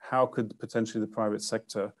forward, how could potentially the private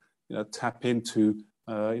sector tap into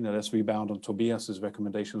let's rebound on Tobias's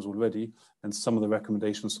recommendations already, and some of the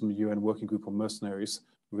recommendations from the UN Working Group on Mercenaries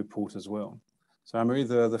report as well. So Anne-Marie,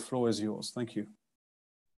 the floor is yours. Thank you.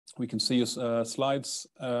 We can see your slides.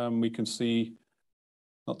 We can see,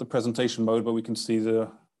 not the presentation mode, but we can see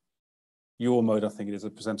your mode, I think it is, the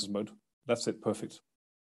presenter's mode. That's it, perfect.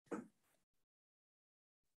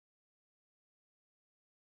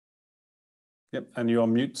 Yep, and you're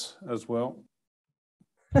on mute as well.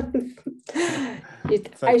 I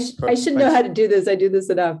should know how to do this. I do this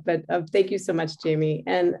enough, but thank you so much, Jamie.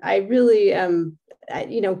 And I really, come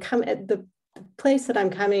at the place that I'm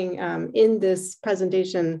coming in this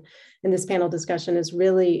presentation, in this panel discussion is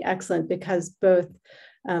really excellent because both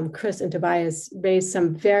Chris and Tobias raised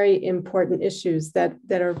some very important issues that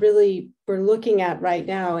are really, we're looking at right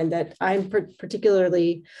now and that I'm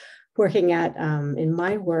particularly working at in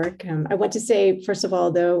my work. I want to say, first of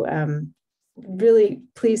all, though, really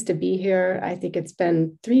pleased to be here. I think it's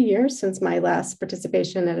been 3 years since my last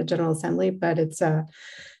participation at a General Assembly, but it's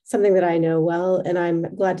something that I know well, and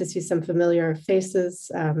I'm glad to see some familiar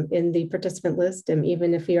faces in the participant list, and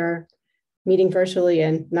even if we are meeting virtually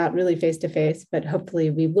and not really face-to-face, but hopefully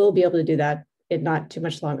we will be able to do that in not too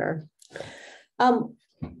much longer.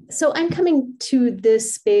 So I'm coming to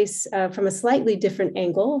this space from a slightly different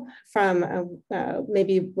angle from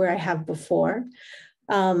maybe where I have before.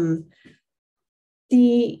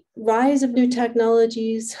 The rise of new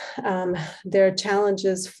technologies, their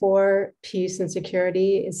challenges for peace and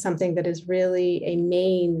security is something that is really a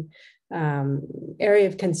main area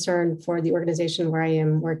of concern for the organization where I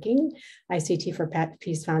am working, ICT for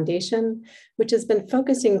Peace Foundation, which has been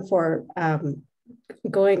focusing for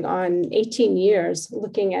going on 18 years,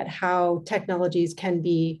 looking at how technologies can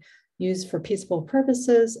be used for peaceful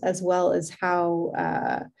purposes, as well as how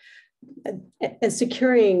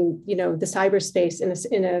securing, the cyberspace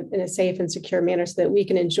in a safe and secure manner so that we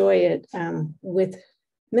can enjoy it with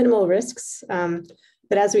minimal risks.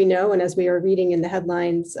 But as we know, and as we are reading in the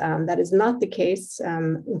headlines, that is not the case.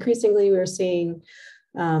 Increasingly, we're seeing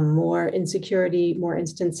more insecurity, more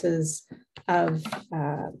instances of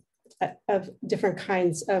different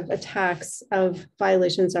kinds of attacks, of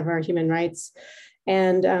violations of our human rights.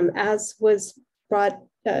 And as was brought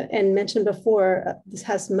and mentioned before, this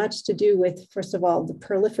has much to do with, first of all, the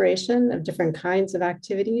proliferation of different kinds of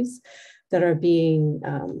activities that are being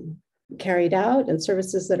carried out and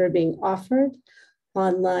services that are being offered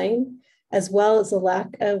online, as well as a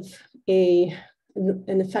lack of an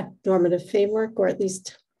effective normative framework, or at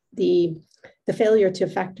least the failure to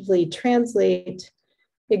effectively translate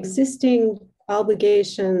existing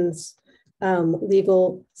obligations,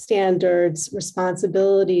 legal standards,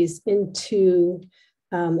 responsibilities into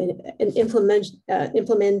an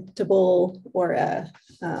implementable or a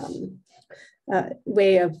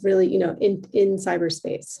way of really, in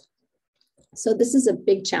cyberspace. So this is a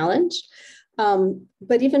big challenge.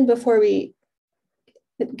 But even before we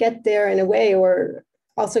get there in a way, or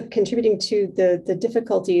also contributing to the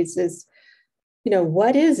difficulties is,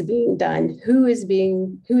 what is being done? Who is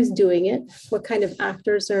doing it? What kind of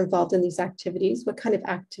actors are involved in these activities? What kind of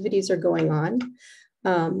activities are going on?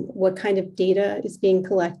 What kind of data is being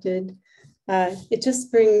collected? It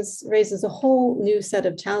just raises a whole new set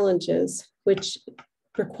of challenges, which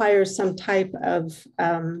requires some type of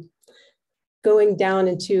going down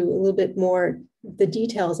into a little bit more the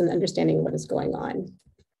details and understanding what is going on.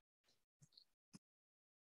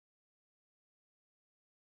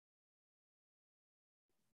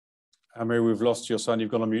 Anne-Marie, we've lost your son.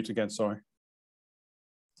 You've gone on mute again, sorry.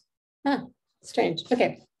 Ah, strange.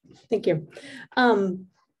 Okay, thank you.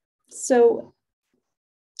 So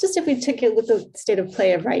just if we take a look at the state of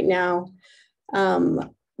play of right now,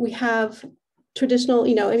 we have traditional,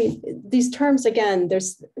 these terms, again,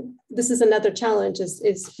 this is another challenge,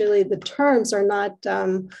 is really the terms are not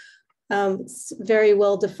very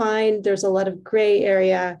well defined. There's a lot of gray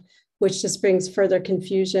area, which just brings further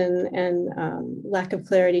confusion and lack of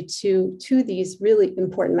clarity to these really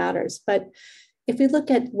important matters. But if we look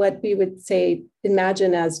at what we would say,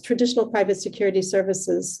 imagine as traditional private security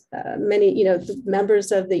services, many, the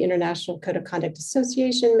members of the International Code of Conduct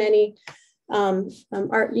Association, many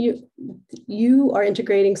you are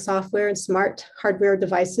integrating software and smart hardware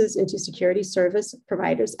devices into security service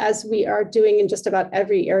providers, as we are doing in just about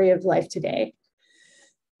every area of life today.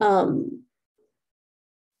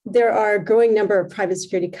 There are a growing number of private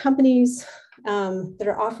security companies that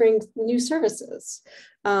are offering new services,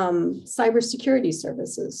 cybersecurity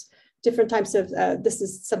services, different types of, this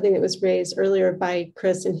is something that was raised earlier by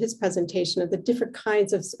Chris in his presentation of the different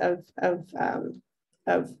kinds of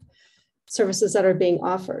services that are being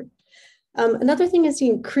offered. Another thing is the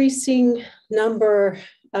increasing number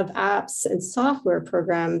of apps and software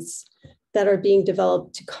programs that are being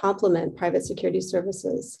developed to complement private security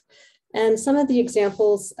services. And some of the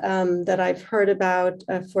examples that I've heard about,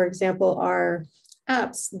 for example, are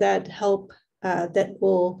apps that help, that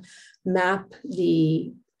will map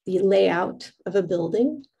the layout of a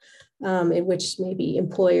building in which maybe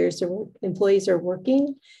employees are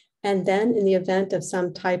working. And then in the event of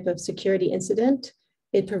some type of security incident,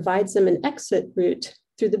 it provides them an exit route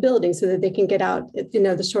through the building so that they can get out,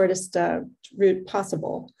 the shortest route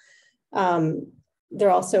possible. There are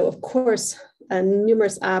also, of course,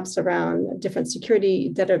 numerous apps around different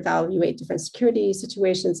security that evaluate different security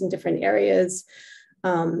situations in different areas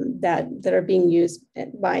that are being used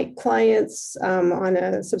by clients on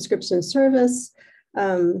a subscription service.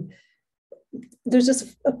 There's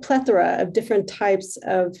just a plethora of different types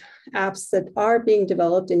of apps that are being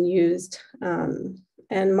developed and used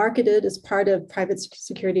and marketed as part of private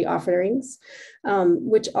security offerings,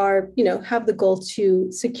 which are, have the goal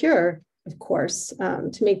to secure, of course,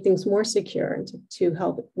 to make things more secure and to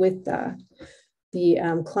help with the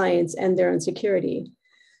clients and their own security.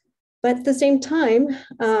 But at the same time,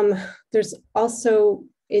 there's also,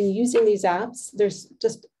 in using these apps, there's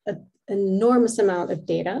just an enormous amount of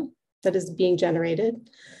data that is being generated.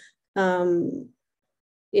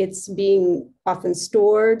 It's being often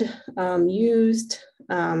stored, used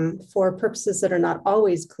for purposes that are not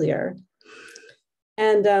always clear.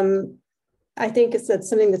 And I think that's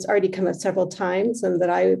something that's already come up several times and that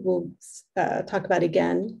I will talk about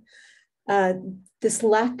again. This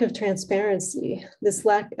lack of transparency,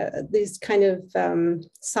 these kind of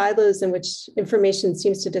silos in which information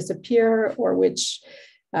seems to disappear, or which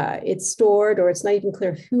it's stored, or it's not even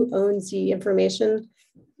clear who owns the information.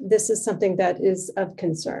 This is something that is of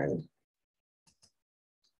concern.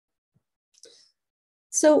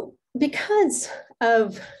 So because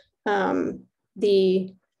of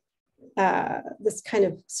this kind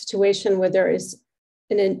of situation where there is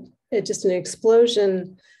just an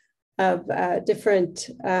explosion of different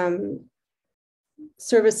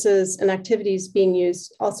services and activities being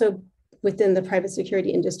used also within the private security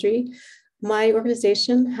industry, my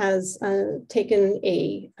organization has undertaken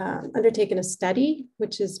a study,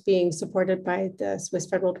 which is being supported by the Swiss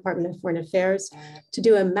Federal Department of Foreign Affairs, to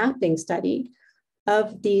do a mapping study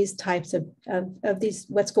of these types of these,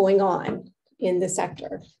 what's going on in the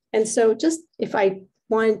sector. And so just if I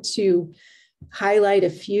wanted to highlight a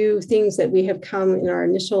few things that we have come in our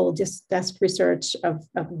initial desk research of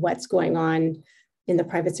what's going on in the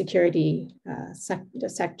private security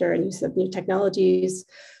sector and use of new technologies.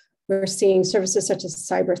 We're seeing services such as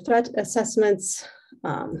cyber threat assessments,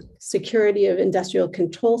 security of industrial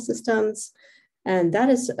control systems, and that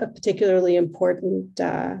is a particularly important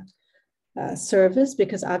service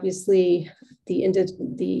because obviously the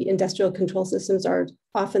industrial control systems are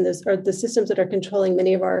often the systems that are controlling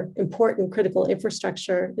many of our important critical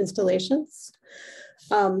infrastructure installations.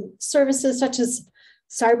 Services such as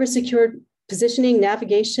cyber secure positioning,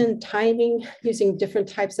 navigation, timing, using different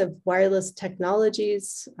types of wireless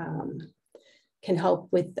technologies can help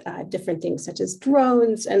with different things such as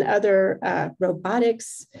drones and other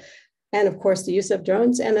robotics. And of course, the use of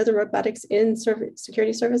drones and other robotics in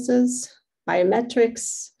security services,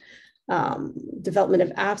 biometrics, development of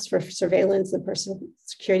apps for surveillance and personal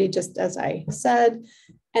security, just as I said.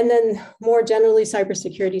 And then more generally,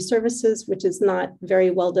 cybersecurity services, which is not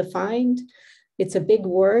very well defined. It's a big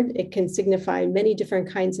word. It can signify many different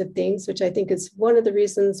kinds of things, which I think is one of the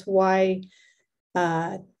reasons why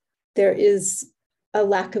there is a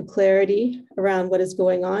lack of clarity around what is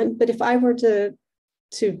going on. But if I were to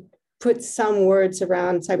put some words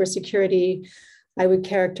around cybersecurity, I would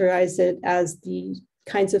characterize it as the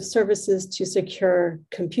kinds of services to secure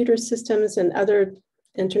computer systems and other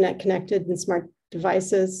internet connected and smart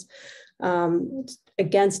devices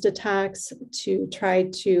against attacks, to try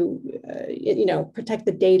to protect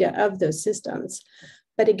the data of those systems.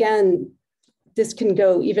 But again, this can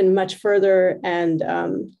go even much further and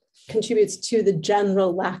contributes to the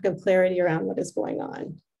general lack of clarity around what is going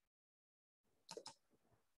on.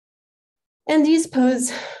 And these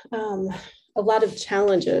pose a lot of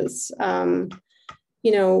challenges.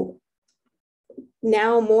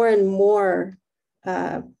 Now more and more,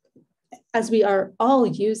 as we are all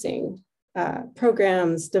using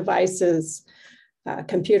programs, devices,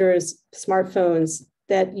 computers, smartphones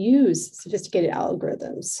that use sophisticated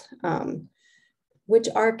algorithms, which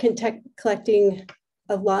are collecting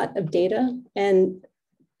a lot of data, and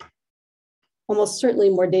almost certainly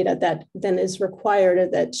more data than is required or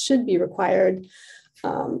that should be required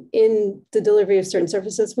in the delivery of certain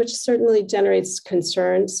services, which certainly generates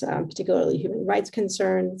concerns, particularly human rights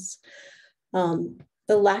concerns.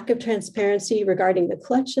 The lack of transparency regarding the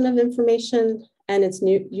collection of information and its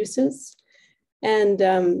new uses. And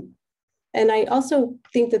I also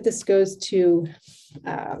think that this goes to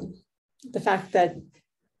the fact that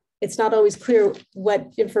it's not always clear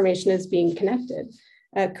what information is being collected.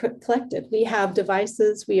 We have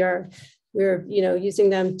devices, we're using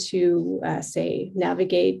them to say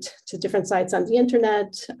navigate to different sites on the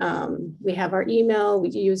internet. We have our email, we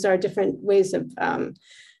use our different ways of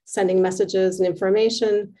sending messages and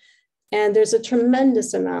information. And there's a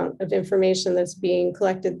tremendous amount of information that's being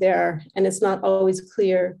collected there. And it's not always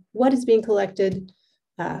clear what is being collected,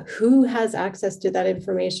 who has access to that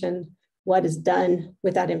information, what is done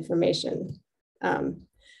with that information.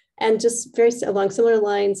 And just very along similar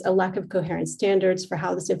lines, a lack of coherent standards for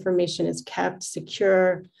how this information is kept,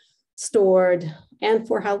 secure, stored, and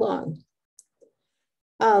for how long.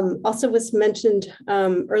 Also was mentioned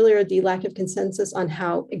earlier, the lack of consensus on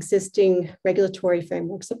how existing regulatory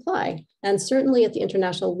frameworks apply. And certainly at the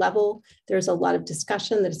international level, there's a lot of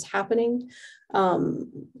discussion that is happening.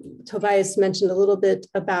 Tobias mentioned a little bit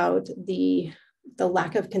about the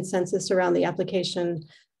lack of consensus around the application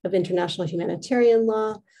of international humanitarian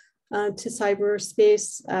law to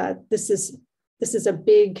cyberspace. This is a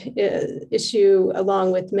big issue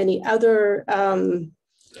along with many other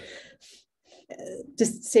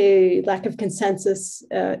just say lack of consensus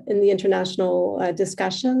in the international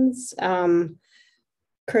discussions.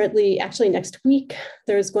 Currently, actually next week,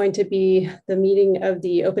 there's going to be the meeting of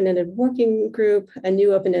the open-ended working group, a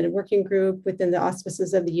new open-ended working group within the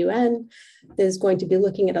auspices of the UN that is going to be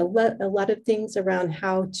looking at a lot of things around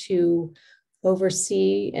how to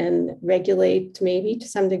oversee and regulate, maybe to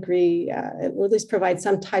some degree, or at least provide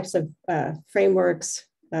some types of frameworks,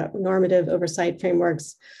 normative oversight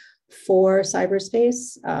frameworks for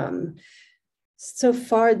cyberspace. So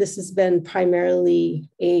far, this has been primarily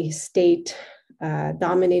a state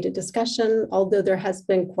dominated discussion, although there has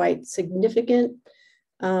been quite significant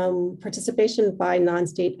participation by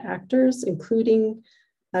non-state actors, including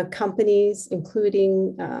companies,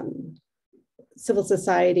 including civil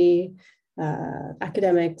society,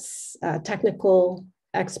 academics, technical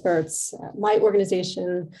experts. My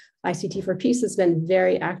organization, ICT for Peace, has been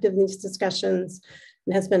very active in these discussions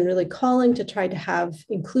and has been really calling to try to have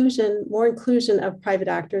inclusion, more inclusion of private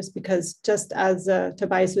actors, because just as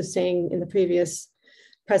Tobias was saying in the previous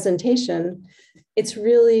presentation, it's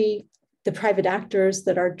really the private actors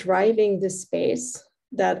that are driving this space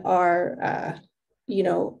that are,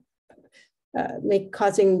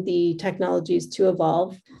 causing the technologies to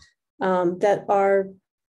evolve, that are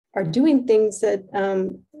doing things that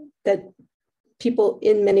that people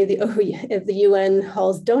in many of the UN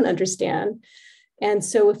halls don't understand. And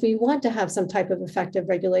so if we want to have some type of effective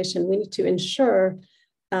regulation, we need to ensure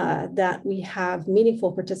that we have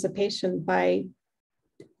meaningful participation by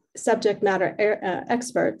subject matter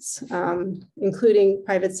experts, including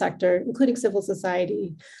private sector, including civil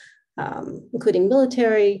society, including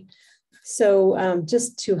military. So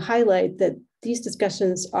just to highlight that these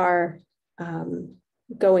discussions are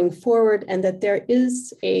going forward and that there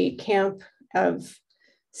is a camp of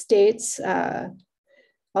states,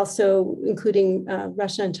 also including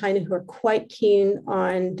Russia and China, who are quite keen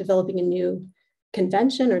on developing a new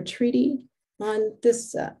convention or treaty on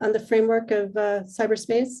this, on the framework of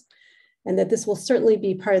cyberspace, and that this will certainly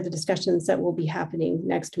be part of the discussions that will be happening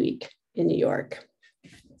next week in New York.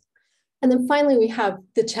 And then finally, we have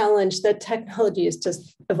the challenge that technology is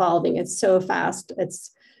just evolving. It's so fast.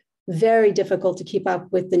 It's very difficult to keep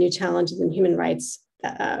up with the new challenges and human rights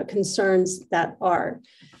concerns that are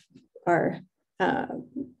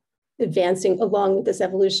advancing along with this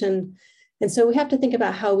evolution. And so we have to think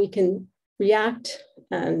about how we can react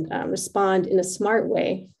and respond in a smart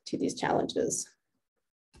way to these challenges.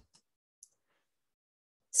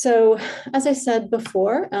 So as I said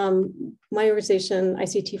before, my organization,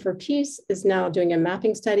 ICT for Peace, is now doing a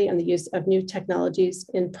mapping study on the use of new technologies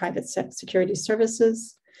in private security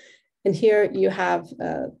services. And here you have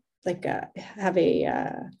a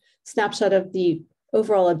snapshot of the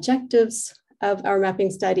overall objectives of our mapping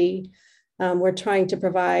study. We're trying to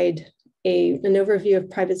provide an overview of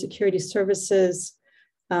private security services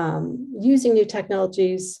using new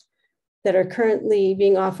technologies that are currently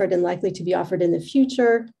being offered and likely to be offered in the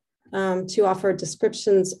future, to offer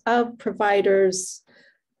descriptions of providers,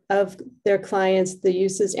 of their clients, the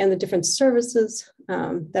uses and the different services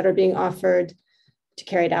that are being offered, to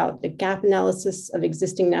carry out the gap analysis of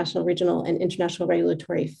existing national, regional, and international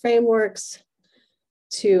regulatory frameworks,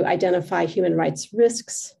 to identify human rights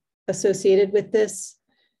risks associated with this,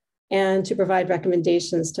 and to provide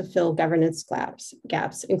recommendations to fill governance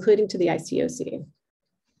gaps, including to the ICoC.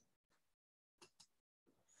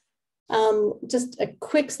 Just a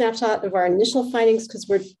quick snapshot of our initial findings, because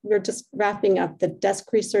we're just wrapping up the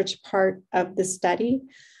desk research part of the study.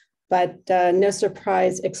 But no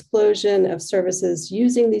surprise, explosion of services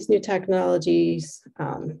using these new technologies.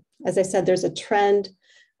 As I said, there's a trend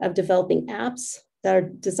of developing apps that are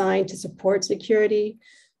designed to support security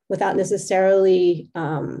without necessarily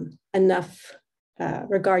enough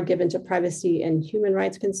regard given to privacy and human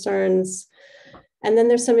rights concerns. And then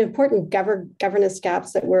there's some important governance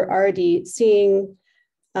gaps that we're already seeing.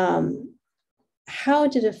 How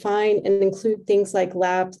to define and include things like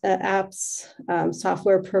apps,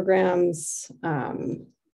 software programs,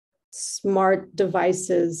 smart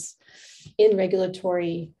devices in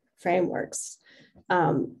regulatory frameworks.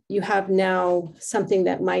 You have now something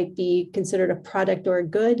that might be considered a product or a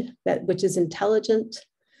good, which is intelligent,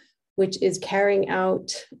 which is carrying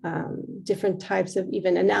out different types of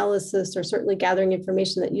even analysis, or certainly gathering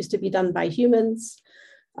information that used to be done by humans.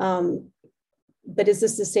 But is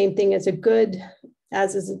this the same thing as a good,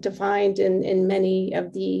 as is defined in many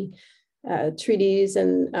of the treaties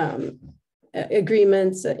and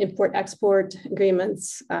agreements, import-export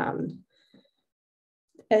agreements?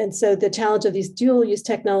 And so the challenge of these dual-use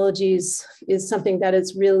technologies is something that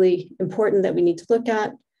is really important that we need to look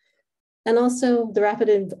at. And also the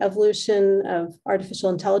rapid evolution of artificial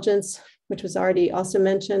intelligence, which was already also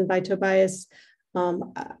mentioned by Tobias.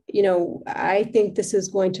 I think this is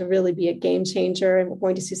going to really be a game changer, and we're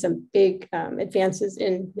going to see some big advances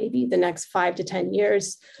in maybe the next 5 to 10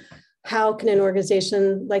 years. How can an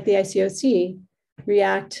organization like the ICoC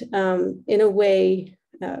react in a way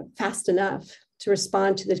fast enough to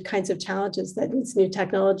respond to the kinds of challenges that these new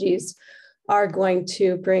technologies are going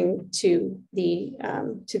to bring to the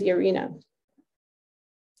arena,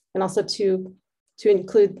 and also to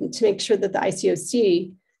make sure that the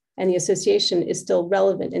ICoC and the association is still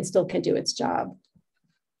relevant and still can do its job.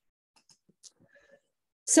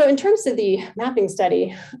 So in terms of the mapping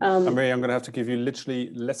study, Marie, I'm going to have to give you literally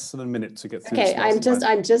less than a minute to get through. Okay, I'm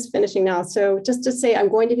just finishing now. So just to say, I'm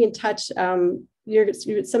going to be in touch. Some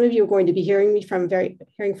of you are going to be hearing from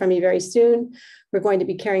me very soon. We're going to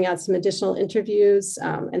be carrying out some additional interviews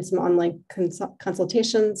and some online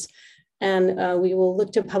consultations, and we will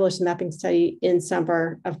look to publish the mapping study in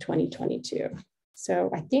summer of 2022.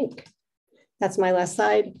 So I think that's my last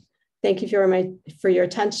slide. Thank you for your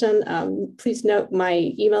attention. Please note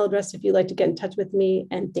my email address if you'd like to get in touch with me,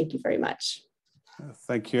 and thank you very much.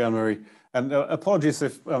 Thank you, Anne-Marie. And apologies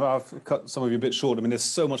if I've cut some of you a bit short. I mean, there's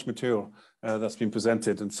so much material that's been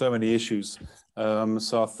presented and so many issues.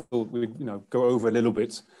 So I thought we'd go over a little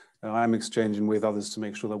bit. I'm exchanging with others to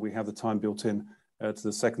make sure that we have the time built in to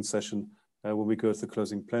the second session when we go to the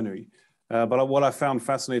closing plenary. But what I found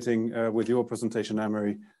fascinating with your presentation,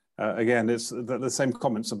 Anne-Marie, again, it's the same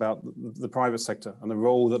comments about the private sector and the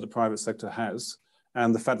role that the private sector has,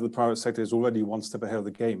 and the fact that the private sector is already one step ahead of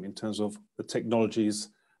the game in terms of the technologies,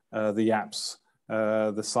 the apps,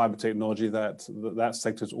 the cyber technology that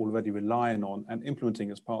sector is already relying on and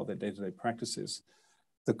implementing as part of their day-to-day practices.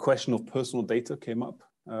 The question of personal data came up.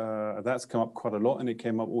 That's come up quite a lot, and it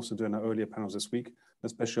came up also during our earlier panels this week,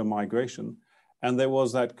 especially on migration. And there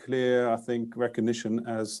was that clear, I think, recognition,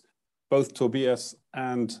 as both Tobias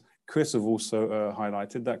and Chris have also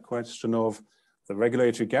highlighted, that question of the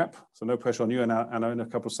regulatory gap. So no pressure on you, Anna, in a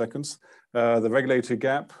couple of seconds. The regulatory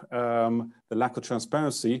gap, the lack of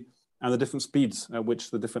transparency, and the different speeds at which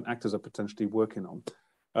the different actors are potentially working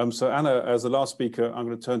on. So Anna, as the last speaker, I'm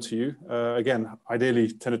going to turn to you. Again,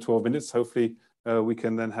 ideally 10 or 12 minutes. Hopefully we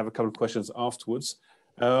can then have a couple of questions afterwards.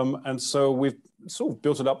 And so we've sort of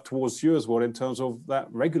built it up towards you as well in terms of that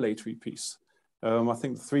regulatory piece. I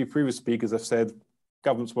think the 3 previous speakers have said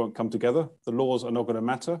governments won't come together, the laws are not going to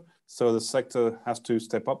matter, so the sector has to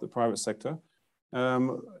step up, the private sector.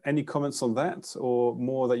 Any comments on that, or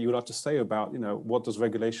more that you would like to say about, what does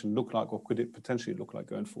regulation look like, or could it potentially look like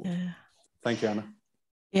going forward? Thank you, Anna.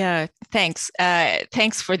 Yeah, thanks.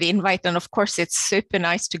 Thanks for the invite. And of course, it's super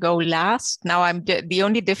nice to go last. Now, the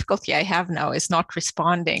only difficulty I have now is not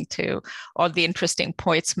responding to all the interesting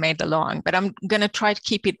points made along. But I'm going to try to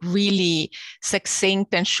keep it really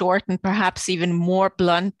succinct and short, and perhaps even more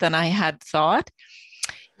blunt than I had thought.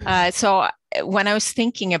 So when I was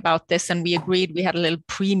thinking about this, and we agreed, we had a little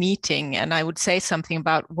pre-meeting, and I would say something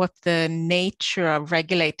about what the nature of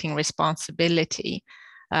regulating responsibility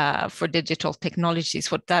for digital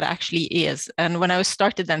technologies, what that actually is. And when I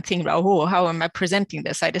started then thinking about, oh, how am I presenting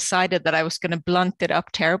this? I decided that I was going to blunt it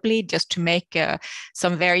up terribly just to make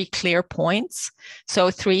some very clear points.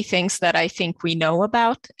 So 3 things that I think we know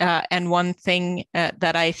about, and 1 thing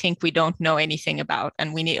that I think we don't know anything about,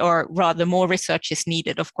 and we need, or rather more research is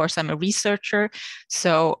needed. Of course, I'm a researcher,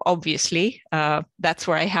 so obviously that's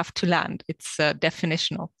where I have to land. It's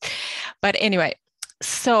definitional. But anyway,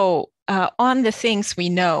 so on the things we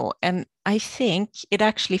know, and I think it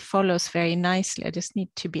actually follows very nicely. I just need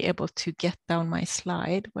to be able to get down my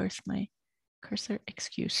slide. Where's my cursor?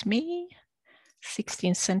 Excuse me.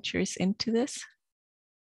 16 centuries into this.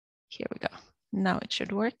 Here we go. Now it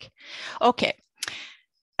should work. Okay.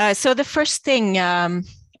 So the first thing,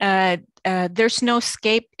 there's no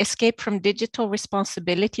escape from digital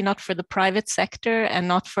responsibility, not for the private sector and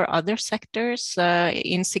not for other sectors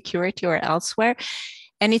in security or elsewhere.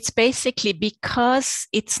 And it's basically because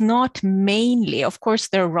it's not mainly, of course,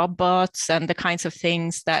 there are robots and the kinds of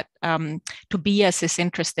things that Tobias is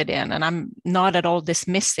interested in, and I'm not at all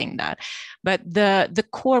dismissing that. But the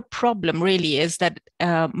core problem really is that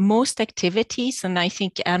most activities, and I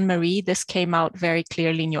think, Anne-Marie, this came out very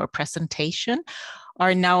clearly in your presentation,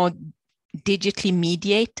 are now digitally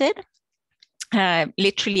mediated.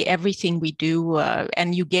 Literally everything we do,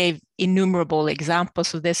 and you gave innumerable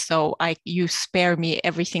examples of this, so you spare me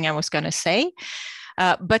everything I was going to say.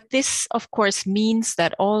 But this, of course, means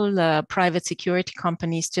that all private security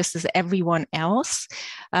companies, just as everyone else,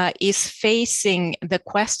 is facing the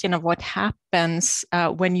question of what happens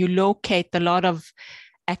when you locate a lot of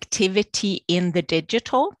activity in the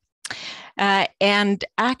digital. And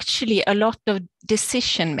actually a lot of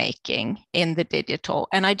decision making in the digital.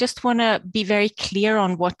 And I just want to be very clear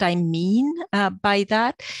on what I mean by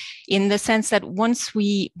that, in the sense that once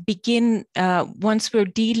we're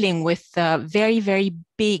dealing with very, very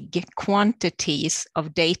big quantities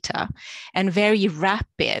of data and very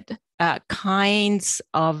rapid kinds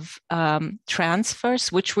of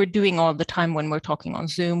transfers, which we're doing all the time when we're talking on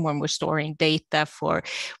Zoom, when we're storing data for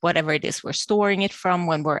whatever it is we're storing it from,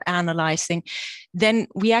 when we're analyzing, then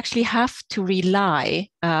we actually have to rely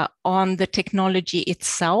on the technology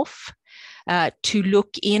itself to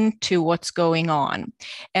look into what's going on.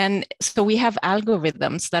 And so we have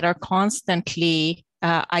algorithms that are constantly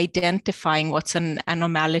identifying what's an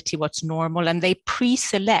anomaly, what's normal, and they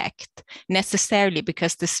pre-select necessarily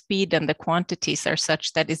because the speed and the quantities are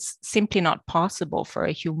such that it's simply not possible for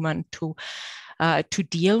a human to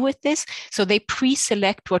deal with this. So they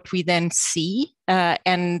pre-select what we then see,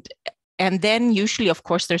 and then usually, of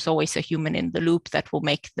course, there's always a human in the loop that will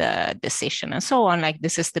make the decision and so on. Like,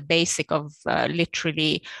 this is the basic of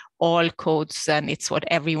literally all codes, and it's what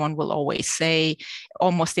everyone will always say,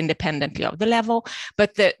 almost independently of the level.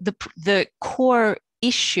 But the core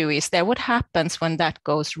issue is that what happens when that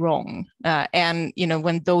goes wrong, and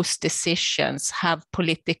when those decisions have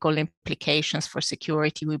political implications for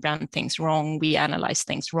security, we run things wrong, we analyze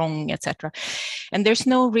things wrong, etc. And there's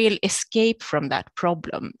no real escape from that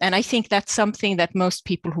problem. And I think that's something that most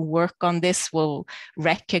people who work on this will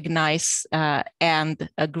recognize and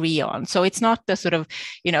agree on. So it's not the sort of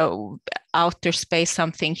outer space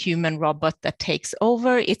something human robot that takes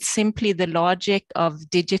over. It's simply the logic of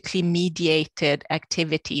digitally mediated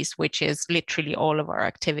activities, which is literally all of our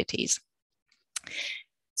activities.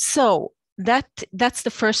 So that's the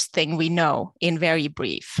first thing we know in very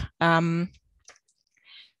brief. The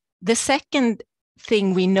second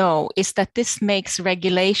thing we know is that this makes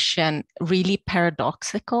regulation really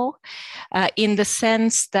paradoxical in the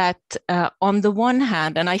sense that on the one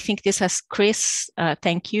hand, and I think this has Chris,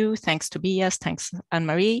 thank you, thanks Tobias, thanks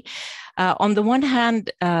Anne-Marie. On the one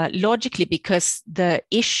hand, logically, because the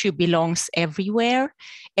issue belongs everywhere,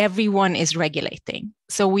 everyone is regulating.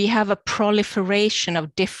 So we have a proliferation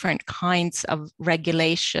of different kinds of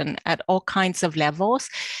regulation at all kinds of levels.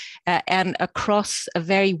 And across a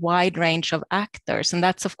very wide range of actors. And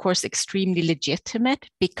that's, of course, extremely legitimate,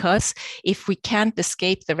 because if we can't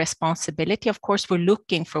escape the responsibility, of course, we're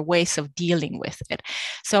looking for ways of dealing with it.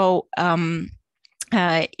 So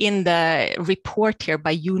in the report here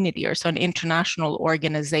by Unity, so an international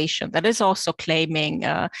organization that is also claiming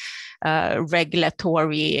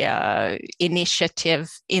regulatory initiative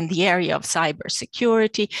in the area of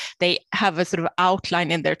cybersecurity, they have a sort of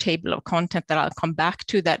outline in their table of content that I'll come back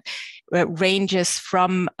to that ranges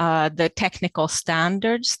from the technical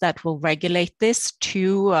standards that will regulate this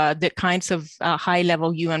to the kinds of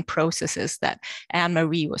high-level UN processes that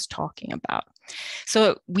Anne-Marie was talking about.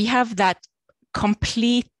 So we have that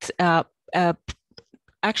complete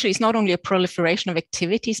actually it's not only a proliferation of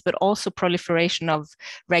activities, but also proliferation of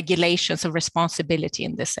regulations of responsibility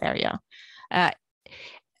in this area.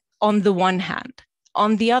 On the one hand.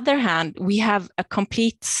 On the other hand, we have a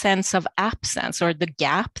complete sense of absence, or the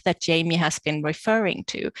gap that Jamie has been referring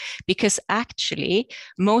to, because actually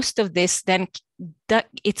most of this then,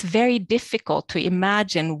 it's very difficult to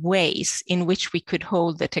imagine ways in which we could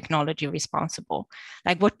hold the technology responsible.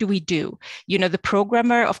 Like, what do we do? You know, the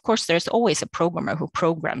programmer, of course, there's always a programmer who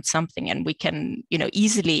programmed something, and we can, you know,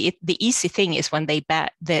 easily, the easy thing is when they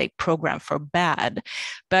program for bad.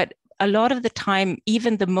 But a lot of the time,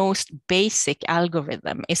 even the most basic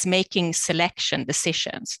algorithm is making selection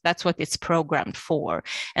decisions. That's what it's programmed for.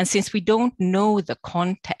 And since we don't know the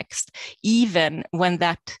context, even when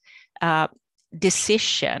that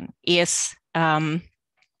decision is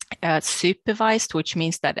supervised, which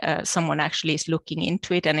means that someone actually is looking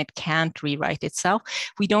into it and it can't rewrite itself,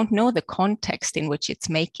 we don't know the context in which it's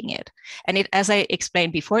making it. And it, as I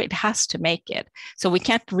explained before, it has to make it. So we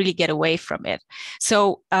can't really get away from it.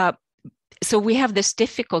 So we have this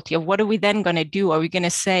difficulty of what are we then going to do? Are we going to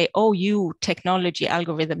say, oh, you technology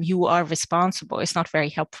algorithm, you are responsible? It's not very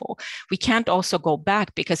helpful. We can't also go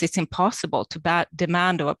back because it's impossible to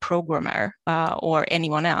demand of a programmer or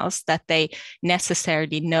anyone else that they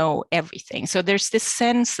necessarily know everything. So there's this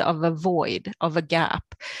sense of a void, of a gap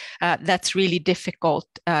that's really difficult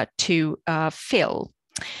to fill.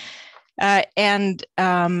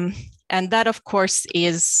 And that, of course,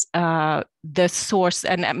 is the source.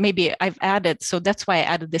 And maybe I've added, so that's why I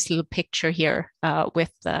added this little picture here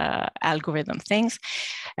with the algorithm things.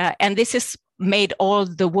 And this is made all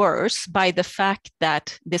the worse by the fact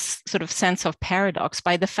that this sort of sense of paradox,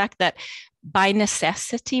 by the fact that by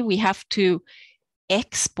necessity, we have to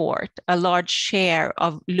export a large share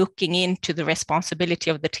of looking into the responsibility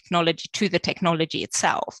of the technology to the technology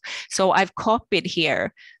itself. So I've copied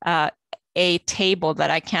here a table that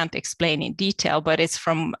I can't explain in detail, but it's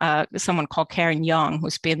from someone called Karen Young,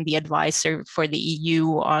 who's been the advisor for the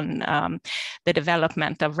EU on the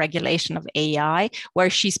development of regulation of AI, where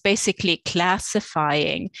she's basically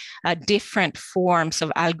classifying different forms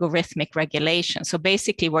of algorithmic regulation. So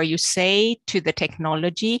basically where you say to the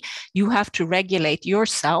technology, you have to regulate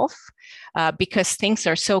yourself, because things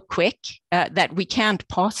are so quick that we can't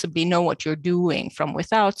possibly know what you're doing from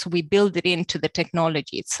without. So we build it into the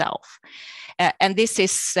technology itself. And this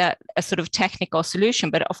is a sort of technical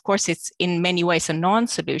solution, but of course it's in many ways a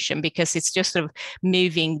non-solution, because it's just sort of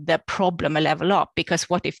moving the problem a level up, because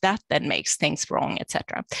what if that then makes things wrong,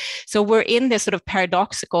 etc. So we're in this sort of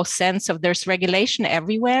paradoxical sense of there's regulation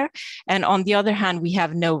everywhere, and on the other hand, we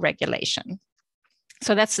have no regulation.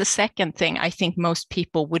 So that's the second thing I think most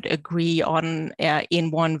people would agree on in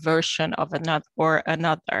one version of another or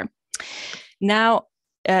another. Now,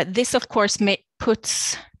 this of course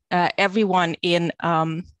puts everyone in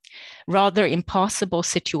rather impossible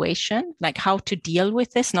situation, like how to deal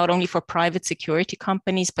with this, not only for private security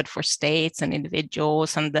companies, but for states and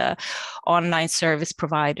individuals and the online service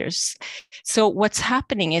providers. So what's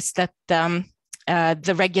happening is that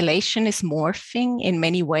the regulation is morphing in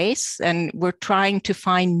many ways, and we're trying to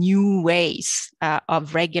find new ways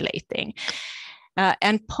of regulating.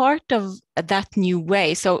 And part of that new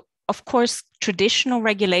way, so of course, traditional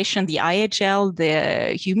regulation, the IHL,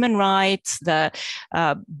 the human rights, the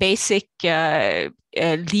basic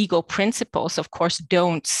legal principles, of course,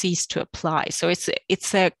 don't cease to apply. So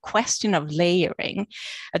it's a question of layering.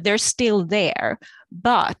 They're still there,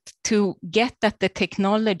 but to get at the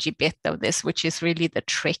technology bit of this, which is really the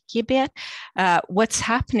tricky bit, what's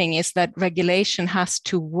happening is that regulation has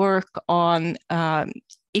to work on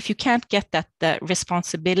if you can't get that the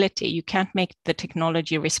responsibility, you can't make the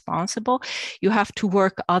technology responsible, you have to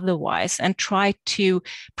work otherwise and try to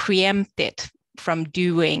preempt it from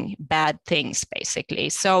doing bad things, basically.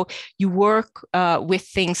 So you work with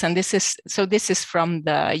things, and this is from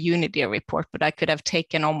the Unity report, but I could have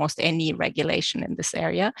taken almost any regulation in this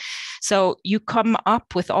area. So you come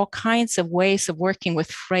up with all kinds of ways of working with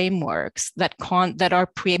frameworks that are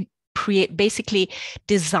basically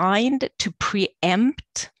designed to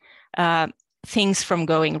preempt things from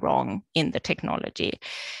going wrong in the technology.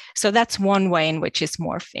 So that's one way in which it's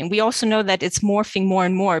morphing. We also know that it's morphing more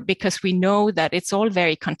and more because we know that it's all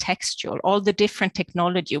very contextual, all the different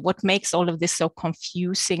technology. What makes all of this so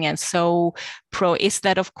confusing and so is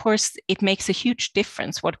that, of course, it makes a huge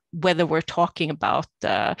difference whether we're talking about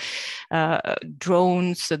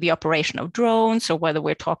drones, so the operation of drones, or whether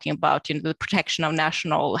we're talking about the protection of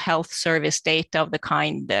national health service data of the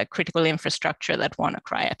kind, the critical infrastructure that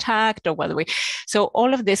WannaCry attacked, or whether so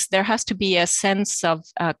all of this, there has to be a sense of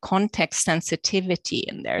context sensitivity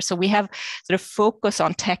in there. So we have sort of focus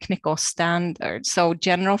on technical standards. So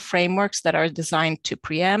general frameworks that are designed to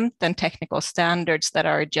preempt, and technical standards that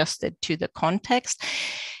are adjusted to the context.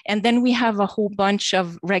 And then we have a whole bunch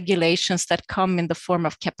of regulations that come in the form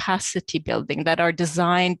of capacity building that are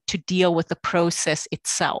designed to deal with the process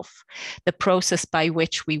itself, the process by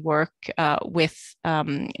which we work with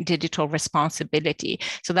digital responsibility.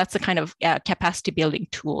 So that's the kind of capacity building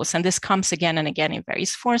tools. And this comes again and again in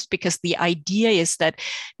various forms, because the idea is that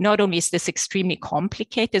not only is this extremely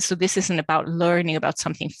complicated, so this isn't about learning about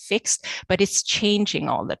something fixed, but it's changing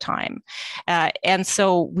all the time. And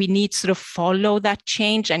so we need to sort of follow that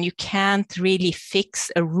change, and you can't really fix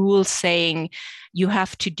a rule saying you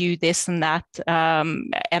have to do this and that,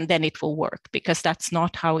 and then it will work, because that's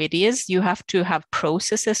not how it is. You have to have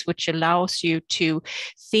processes which allows you to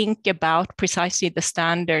think about precisely the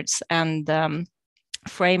standards and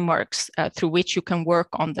frameworks through which you can work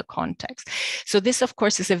on the context. So this, of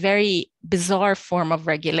course, is a very bizarre form of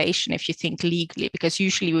regulation if you think legally, because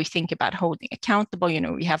usually we think about holding accountable. You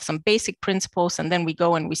know, we have some basic principles, and then we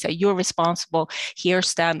go and we say, you're responsible, here,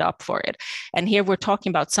 stand up for it. And here we're talking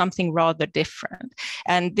about something rather different.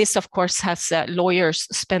 And this, of course, has lawyers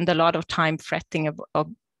spend a lot of time fretting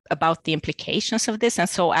about the implications of this, and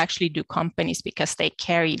so actually do companies, because they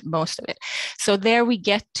carry most of it. So there we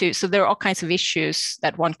get to, so there are all kinds of issues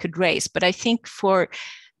that one could raise. But I think for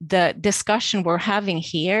the discussion we're having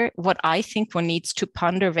here, what I think one needs to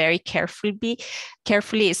ponder very carefully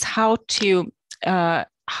is how to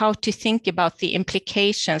think about the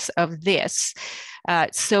implications of this,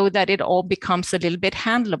 so that it all becomes a little bit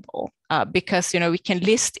handleable. Because, you know, we can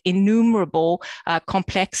list innumerable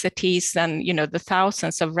complexities and, you know, the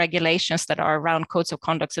thousands of regulations that are around codes of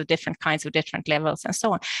conduct of different kinds, of different levels, and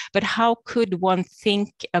so on. But how could one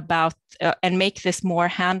think about and make this more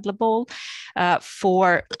handleable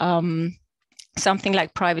for something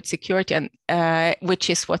like private security, and which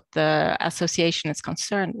is what the association is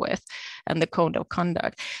concerned with, and the code of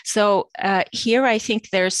conduct. So here I think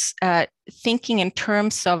there's thinking in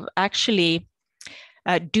terms of actually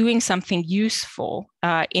doing something useful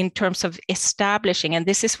in terms of establishing, and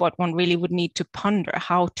this is what one really would need to ponder,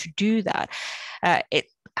 how to do that.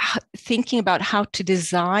 Thinking about how to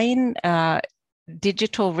design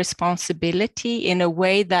digital responsibility in a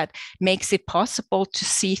way that makes it possible to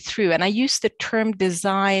see through. And I use the term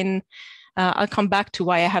design. I'll come back to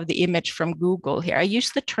why I have the image from Google here. I use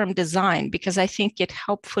the term design because I think it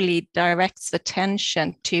helpfully directs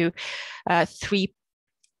attention to three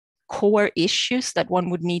core issues that one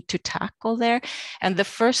would need to tackle there. And the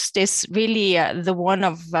first is really the one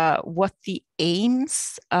of what the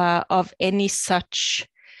aims of any such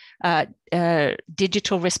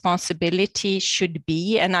digital responsibility should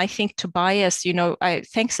be. And I think, Tobias, you know,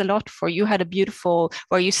 thanks a lot for, you had a beautiful,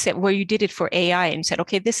 where you did it for AI and said,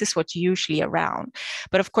 okay, this is what's usually around.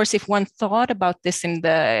 But of course, if one thought about this in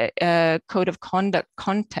the code of conduct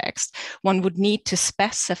context, one would need to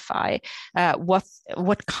specify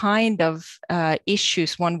what kind of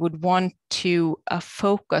issues one would want to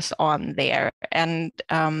focus on there. And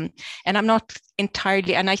I'm not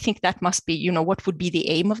entirely, and I think that must be, you know, what would be the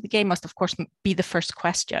aim of the game must of course be the first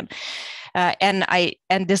question. And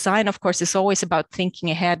design, of course, is always about thinking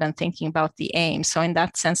ahead and thinking about the aim. So in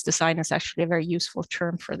that sense, design is actually a very useful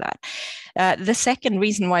term for that. The second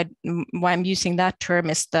reason why I'm using that term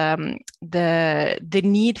is the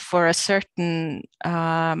need for a certain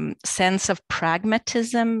sense of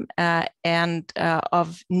pragmatism and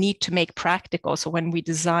of need to make practical. So when we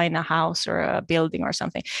design a house or a building or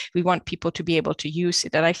something, we want people to be able to use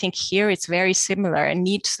it. And I think here it's very similar, and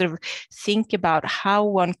need to sort of think about how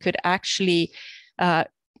one could actually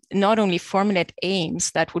not only formulate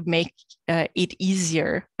aims that would make it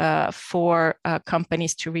easier for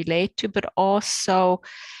companies to relate to, but also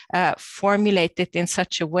formulate it in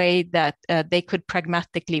such a way that they could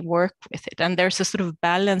pragmatically work with it. And there's a sort of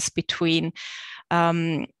balance between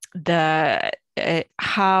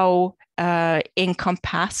how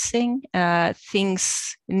encompassing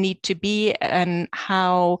things need to be and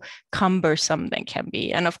how cumbersome they can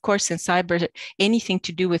be. And of course, in cyber, anything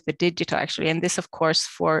to do with the digital actually, and this of course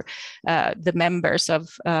for the members of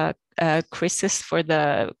CRISIS, for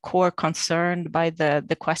the core concerned by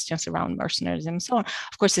the questions around mercenaries and so on,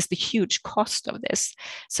 of course, is the huge cost of this.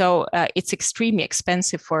 So it's extremely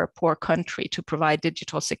expensive for a poor country to provide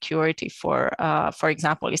digital security for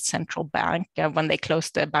example, its central bank. When they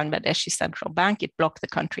closed the Bangladeshi central bank, it blocked the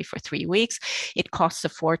country for 3 weeks. It costs a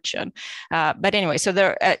fortune. But anyway,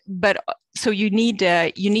 so so you need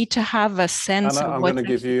to have a sense of I'm what going to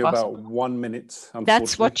give you possible. about 1 minute.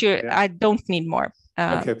 That's what I don't need more.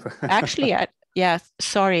 Okay. Actually, Yeah,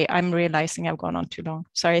 sorry, I'm realizing I've gone on too long.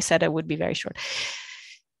 Sorry, I said I would be very short.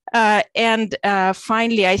 And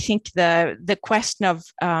finally, I think the question of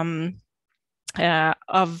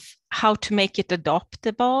how to make it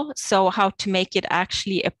adoptable, so how to make it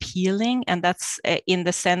actually appealing, and that's in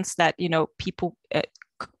the sense that, you know, people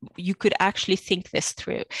you could actually think this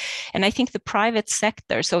through. And I think the private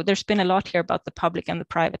sector, so there's been a lot here about the public and the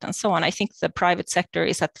private and so on. I think the private sector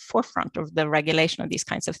is at the forefront of the regulation of these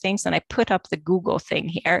kinds of things. And I put up the Google thing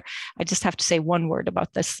here. I just have to say one word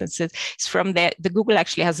about this, since it's from the Google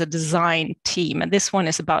actually has a design team. And this one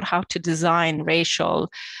is about how to design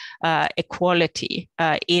racial equality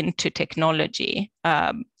into technology.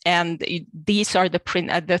 And these are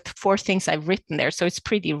the 4 things I've written there. So it's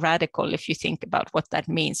pretty radical if you think about what that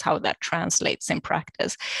means, how that translates in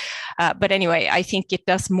practice. But anyway, I think it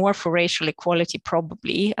does more for racial equality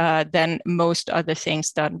probably than most other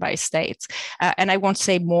things done by states. And I won't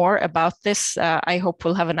say more about this. I hope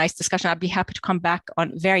we'll have a nice discussion. I'd be happy to come back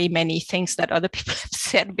on very many things that other people have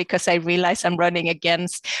said, because I realize I'm running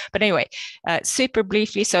against. But anyway, super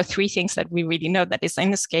briefly, so 3 things that we really know that is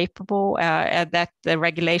inescapable, that the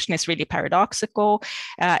regulation is really paradoxical,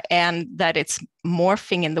 and that it's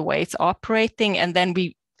morphing in the way it's operating. And then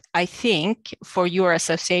I think for your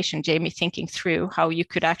association, Jamie, thinking through how you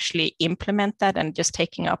could actually implement that, and just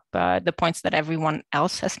taking up the points that everyone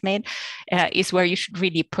else has made, is where you should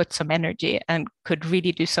really put some energy and could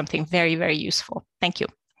really do something very, very useful. Thank you.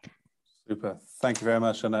 Super. Thank you very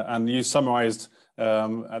much. And you summarized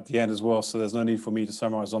at the end as well, so there's no need for me to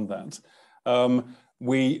summarize on that.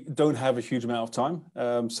 We don't have a huge amount of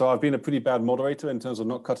time. So I've been a pretty bad moderator in terms of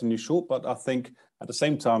not cutting you short, but I think at the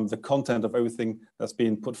same time, the content of everything that's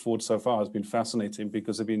been put forward so far has been fascinating,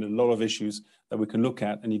 because there have been a lot of issues that we can look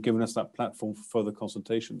at, and you've given us that platform for further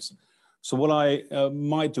consultations. So what I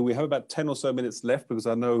might do, we have about 10 or so minutes left, because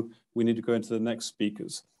I know we need to go into the next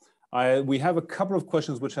speakers. We have a couple of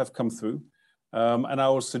questions which have come through, and I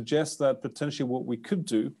will suggest that potentially what we could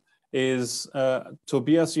do is,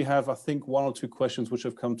 Tobias, you have, I think, 1 or 2 questions which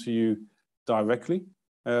have come to you directly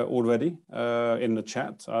already in the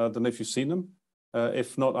chat. I don't know if you've seen them.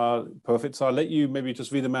 If not, perfect. So I'll let you maybe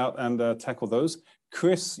just read them out and tackle those.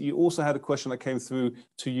 Chris, you also had a question that came through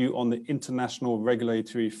to you on the international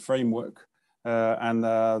regulatory framework, and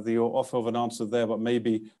your offer of an answer there, but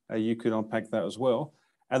maybe you could unpack that as well.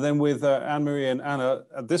 And then with Anne-Marie and Anna,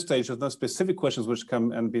 at this stage, there's no specific questions which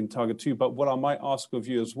come and been targeted to you, but what I might ask of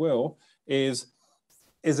you as well is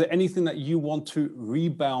there anything that you want to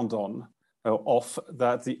rebound on off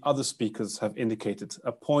that the other speakers have indicated,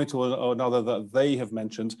 a point or another that they have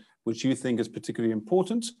mentioned, which you think is particularly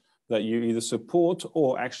important, that you either support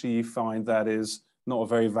or actually you find that is not a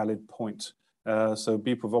very valid point? So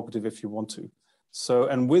be provocative if you want to. So,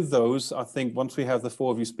 and with those, I think once we have the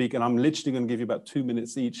 4 of you speak, and I'm literally going to give you about 2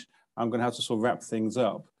 minutes each, I'm going to have to sort of wrap things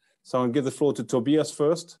up. So I'm going to give the floor to Tobias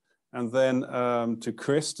first, and then to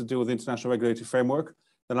Chris to deal with the international regulatory framework.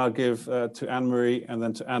 Then I'll give to Anne-Marie, and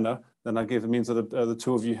then to Anna. Then I'll give, it means that the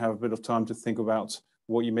 2 of you have a bit of time to think about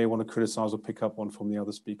what you may want to criticize or pick up on from the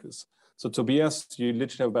other speakers. So Tobias, you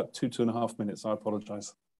literally have about 2.5 minutes. I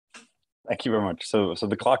apologize. Thank you very much. So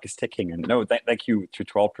the clock is ticking, and no, thank you to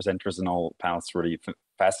all presenters and all panelists. Really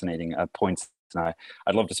fascinating points. And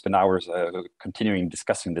I'd love to spend hours continuing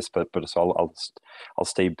discussing this, but so I'll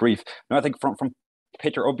stay brief. No, I think from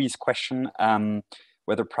Peter Obi's question,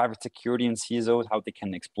 whether private security and CSOs, how they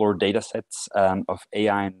can explore data sets of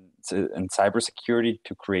AI and cybersecurity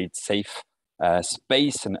to create safe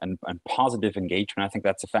space and positive engagement. I think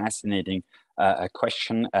that's a fascinating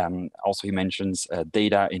question. Also, he mentions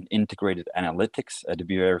data in integrated analytics. To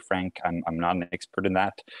be very frank, I'm not an expert in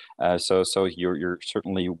that. So you're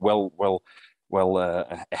certainly well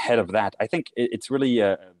ahead of that. I think it's really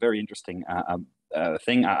a very interesting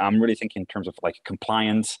thing. I'm really thinking in terms of like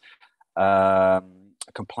compliance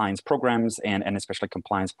programs and especially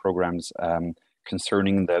compliance programs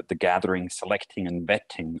concerning the gathering, selecting, and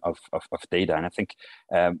vetting of data. And I think,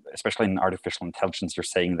 especially in artificial intelligence, you're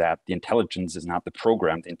saying that the intelligence is not the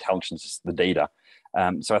program, the intelligence is the data.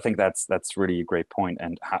 So I think that's really a great point.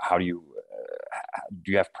 And how do you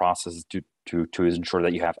have processes to ensure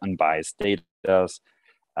that you have unbiased data?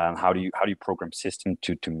 How do you program system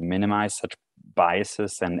to minimize such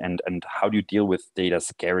biases, and how do you deal with data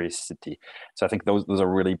scarcity? So I think those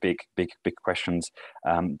are really big questions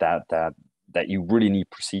that you really need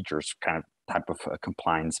procedures, kind of type of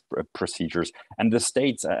compliance procedures. And the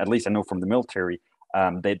states, at least I know from the military,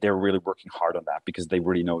 they're really working hard on that, because they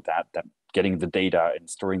really know that getting the data and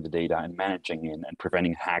storing the data and managing and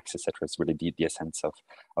preventing hacks, etc., is really the essence of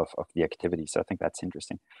the activity. So I think that's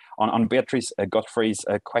interesting. On Beatrice Godfrey's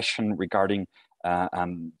question regarding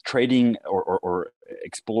trading or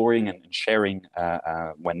exploring and sharing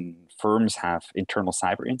when firms have internal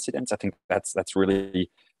cyber incidents, I think that's really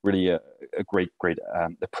a great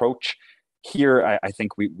approach. Here, I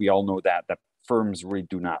think we all know that firms really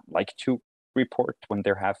do not like to report when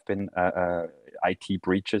there have been IT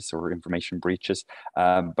breaches or information breaches,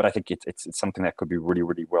 but I think it's something that could be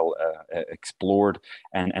really well explored.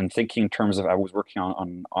 And thinking in terms of, I was working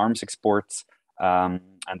on arms exports, and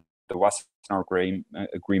the Wassenaar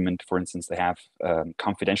agreement, for instance, they have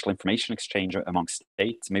confidential information exchange amongst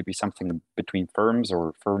states, maybe something between firms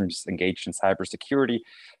or firms engaged in cybersecurity,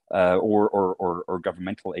 or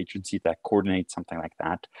governmental agency that coordinates something like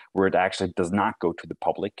that, where it actually does not go to the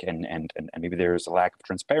public, and maybe there's a lack of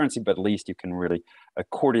transparency, but at least you can really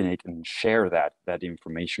coordinate and share that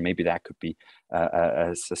information. Maybe that could be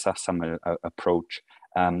some approach.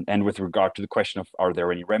 And with regard to the question of, are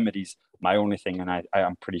there any remedies? My only thing, and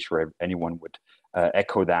I'm pretty sure anyone would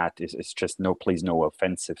echo that, is just no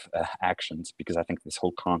offensive actions, because I think this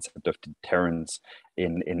whole concept of deterrence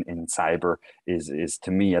in cyber is,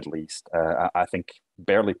 to me at least, I think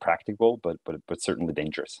barely practical, but certainly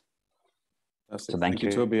dangerous. So thank you,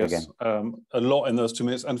 Tobias. Again. A lot in those 2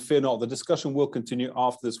 minutes, and fear not, the discussion will continue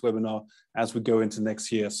after this webinar as we go into next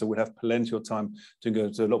year. So we'll have plenty of time to go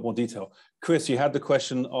into a lot more detail. Chris, you had the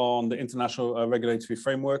question on the international regulatory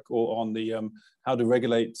framework, or on the how to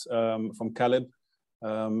regulate from Caleb,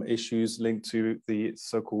 issues linked to the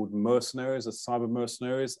so-called mercenaries, the cyber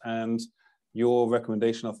mercenaries, and your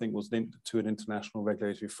recommendation, I think, was linked to an international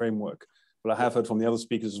regulatory framework. But I have heard from the other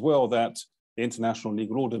speakers as well that the international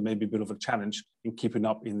legal order may be a bit of a challenge in keeping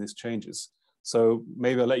up in these changes. So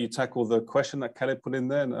maybe I'll let you tackle the question that Kelly put in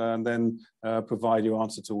there, and then provide your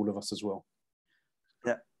answer to all of us as well.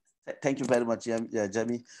 Yeah, thank you very much,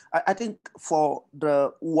 Jamie. I think for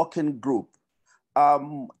the working group,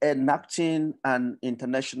 enacting an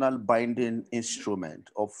international binding instrument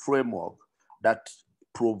or framework that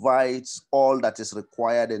provides all that is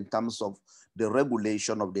required in terms of the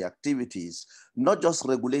regulation of the activities, not just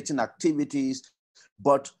regulating activities,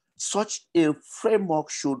 but such a framework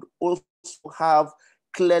should also have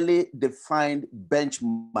clearly defined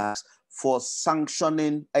benchmarks for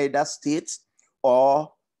sanctioning either states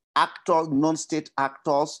or non-state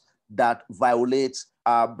actors that violate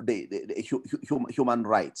the human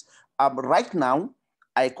rights. Right now,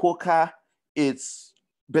 ICoCA is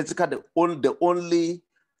basically the only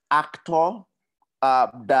actor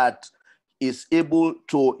that is able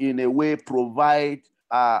to, in a way, provide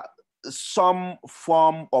some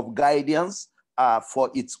form of guidance for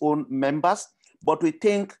its own members. But we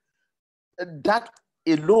think that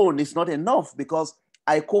alone is not enough, because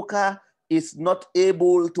ICoCA is not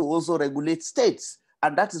able to also regulate states.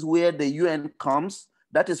 And that is where the UN comes.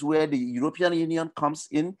 That is where the European Union comes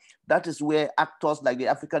in. That is where actors like the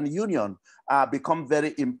African Union become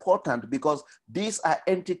very important, because these are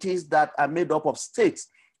entities that are made up of states.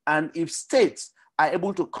 And if states are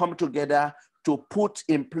able to come together to put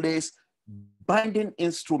in place binding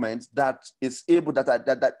instruments that is able,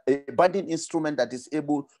 a binding instrument that is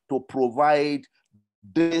able to provide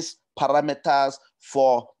these parameters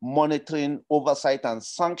for monitoring, oversight, and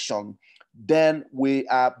sanction, then we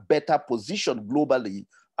are better positioned globally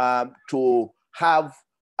to have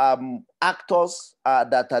actors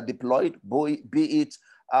that are deployed, be it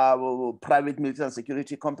private military and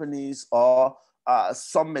security companies, or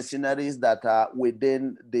some mercenaries that are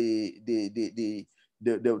within the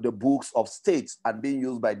books of states and being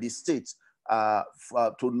used by these states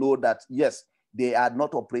to know that, yes, they are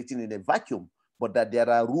not operating in a vacuum, but that there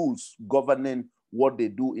are rules governing what they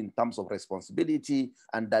do in terms of responsibility,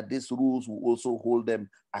 and that these rules will also hold them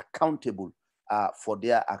accountable for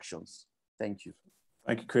their actions. Thank you.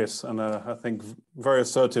 Thank you, Chris. And I think very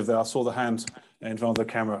assertive there. I saw the hand in front of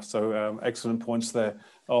the camera. So excellent points there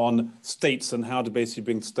on states and how to basically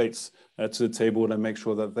bring states to the table and make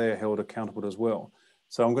sure that they're held accountable as well.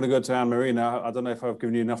 So I'm going to go to Anne-Marie now. I don't know if I've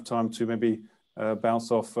given you enough time to maybe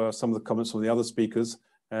bounce off some of the comments from the other speakers.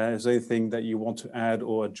 Is there anything that you want to add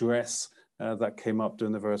or address that came up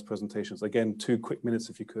during the various presentations? Again, 2 quick minutes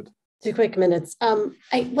if you could. 2 quick minutes.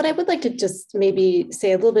 What I would like to just maybe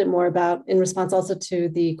say a little bit more about, in response also to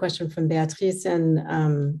the question from Beatrice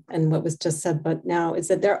and what was just said, but now is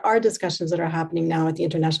that there are discussions that are happening now at the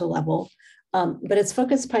international level, but it's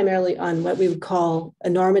focused primarily on what we would call a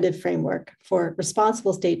normative framework for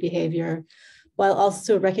responsible state behavior, while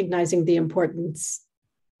also recognizing the importance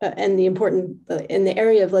and the important in the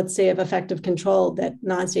area of, let's say, of effective control that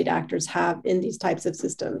non-state actors have in these types of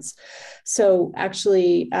systems. So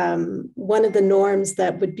actually, one of the norms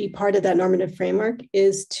that would be part of that normative framework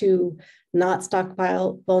is to not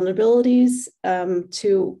stockpile vulnerabilities.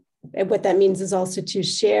 And what that means is also to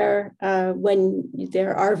share when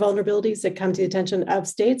there are vulnerabilities that come to the attention of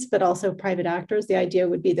states, but also private actors. The idea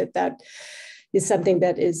would be that that is something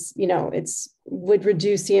that is, would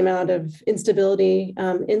reduce the amount of instability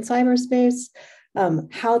in cyberspace.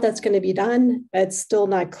 How that's going to be done, it's still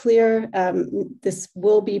not clear. This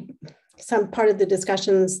will be some part of the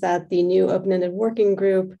discussions that the new open-ended working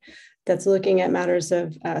group that's looking at matters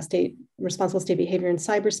of responsible state behavior in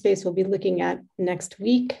cyberspace will be looking at next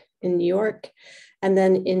week in New York. And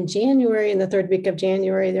then in January, in the third week of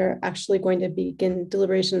January, they're actually going to begin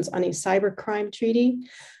deliberations on a cybercrime treaty.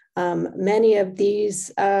 Many of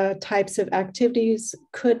these types of activities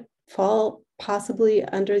could fall possibly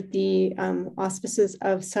under the auspices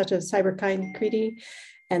of such a cybercrime treaty.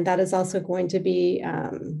 And that is also going to be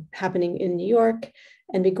happening in New York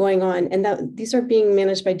and be going on. And these are being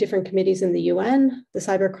managed by different committees in the UN. The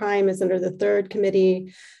cybercrime is under the third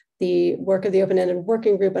committee, the work of the open-ended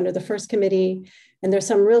working group under the first committee. And there's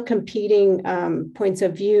some real competing points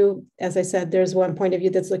of view. As I said, there's one point of view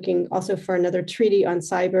that's looking also for another treaty on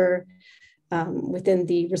cyber within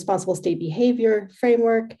the responsible state behavior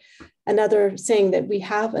framework. Another saying that we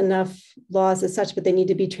have enough laws as such, but they need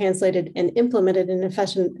to be translated and implemented in an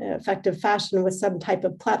effective fashion with some type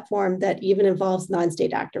of platform that even involves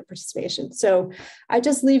non-state actor participation. So I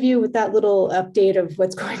just leave you with that little update of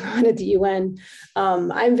what's going on at the UN.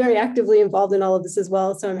 I'm very actively involved in all of this as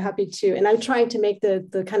well, so I'm happy to, and I'm trying to make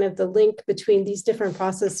the kind of the link between these different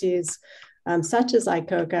processes such as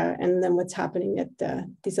ICoCA, and then what's happening at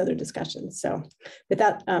these other discussions. So with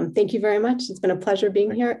that, thank you very much. It's been a pleasure being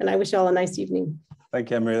here, and I wish you all a nice evening. Thank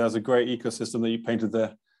you, Emery. That was a great ecosystem that you painted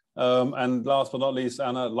there. And last but not least,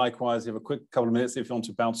 Anna, likewise, you have a quick couple of minutes if you want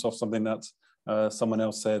to bounce off something that someone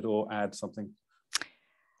else said or add something.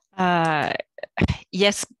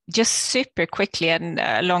 Yes, just super quickly, and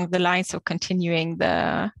along the lines of continuing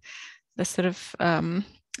the sort of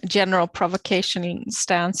general provocation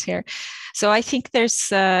stance here. So I think there's,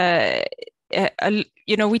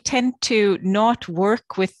 we tend to not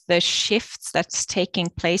work with the shifts that's taking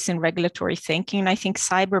place in regulatory thinking. And I think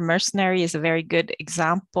cyber mercenary is a very good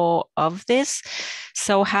example of this.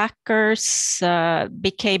 So hackers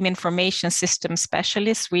became information system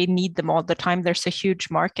specialists. We need them all the time. There's a huge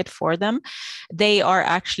market for them. They are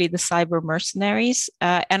actually the cyber mercenaries.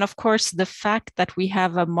 And of course, the fact that we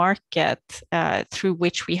have a market through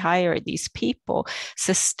which we hire these people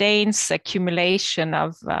sustains accumulation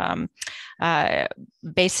of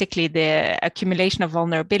basically the accumulation of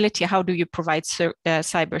vulnerability. How do you provide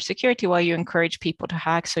cybersecurity? Well, you encourage people to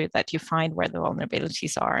hack so that you find where the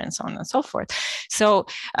vulnerabilities are and so on and so forth. So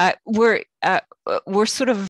we're sort of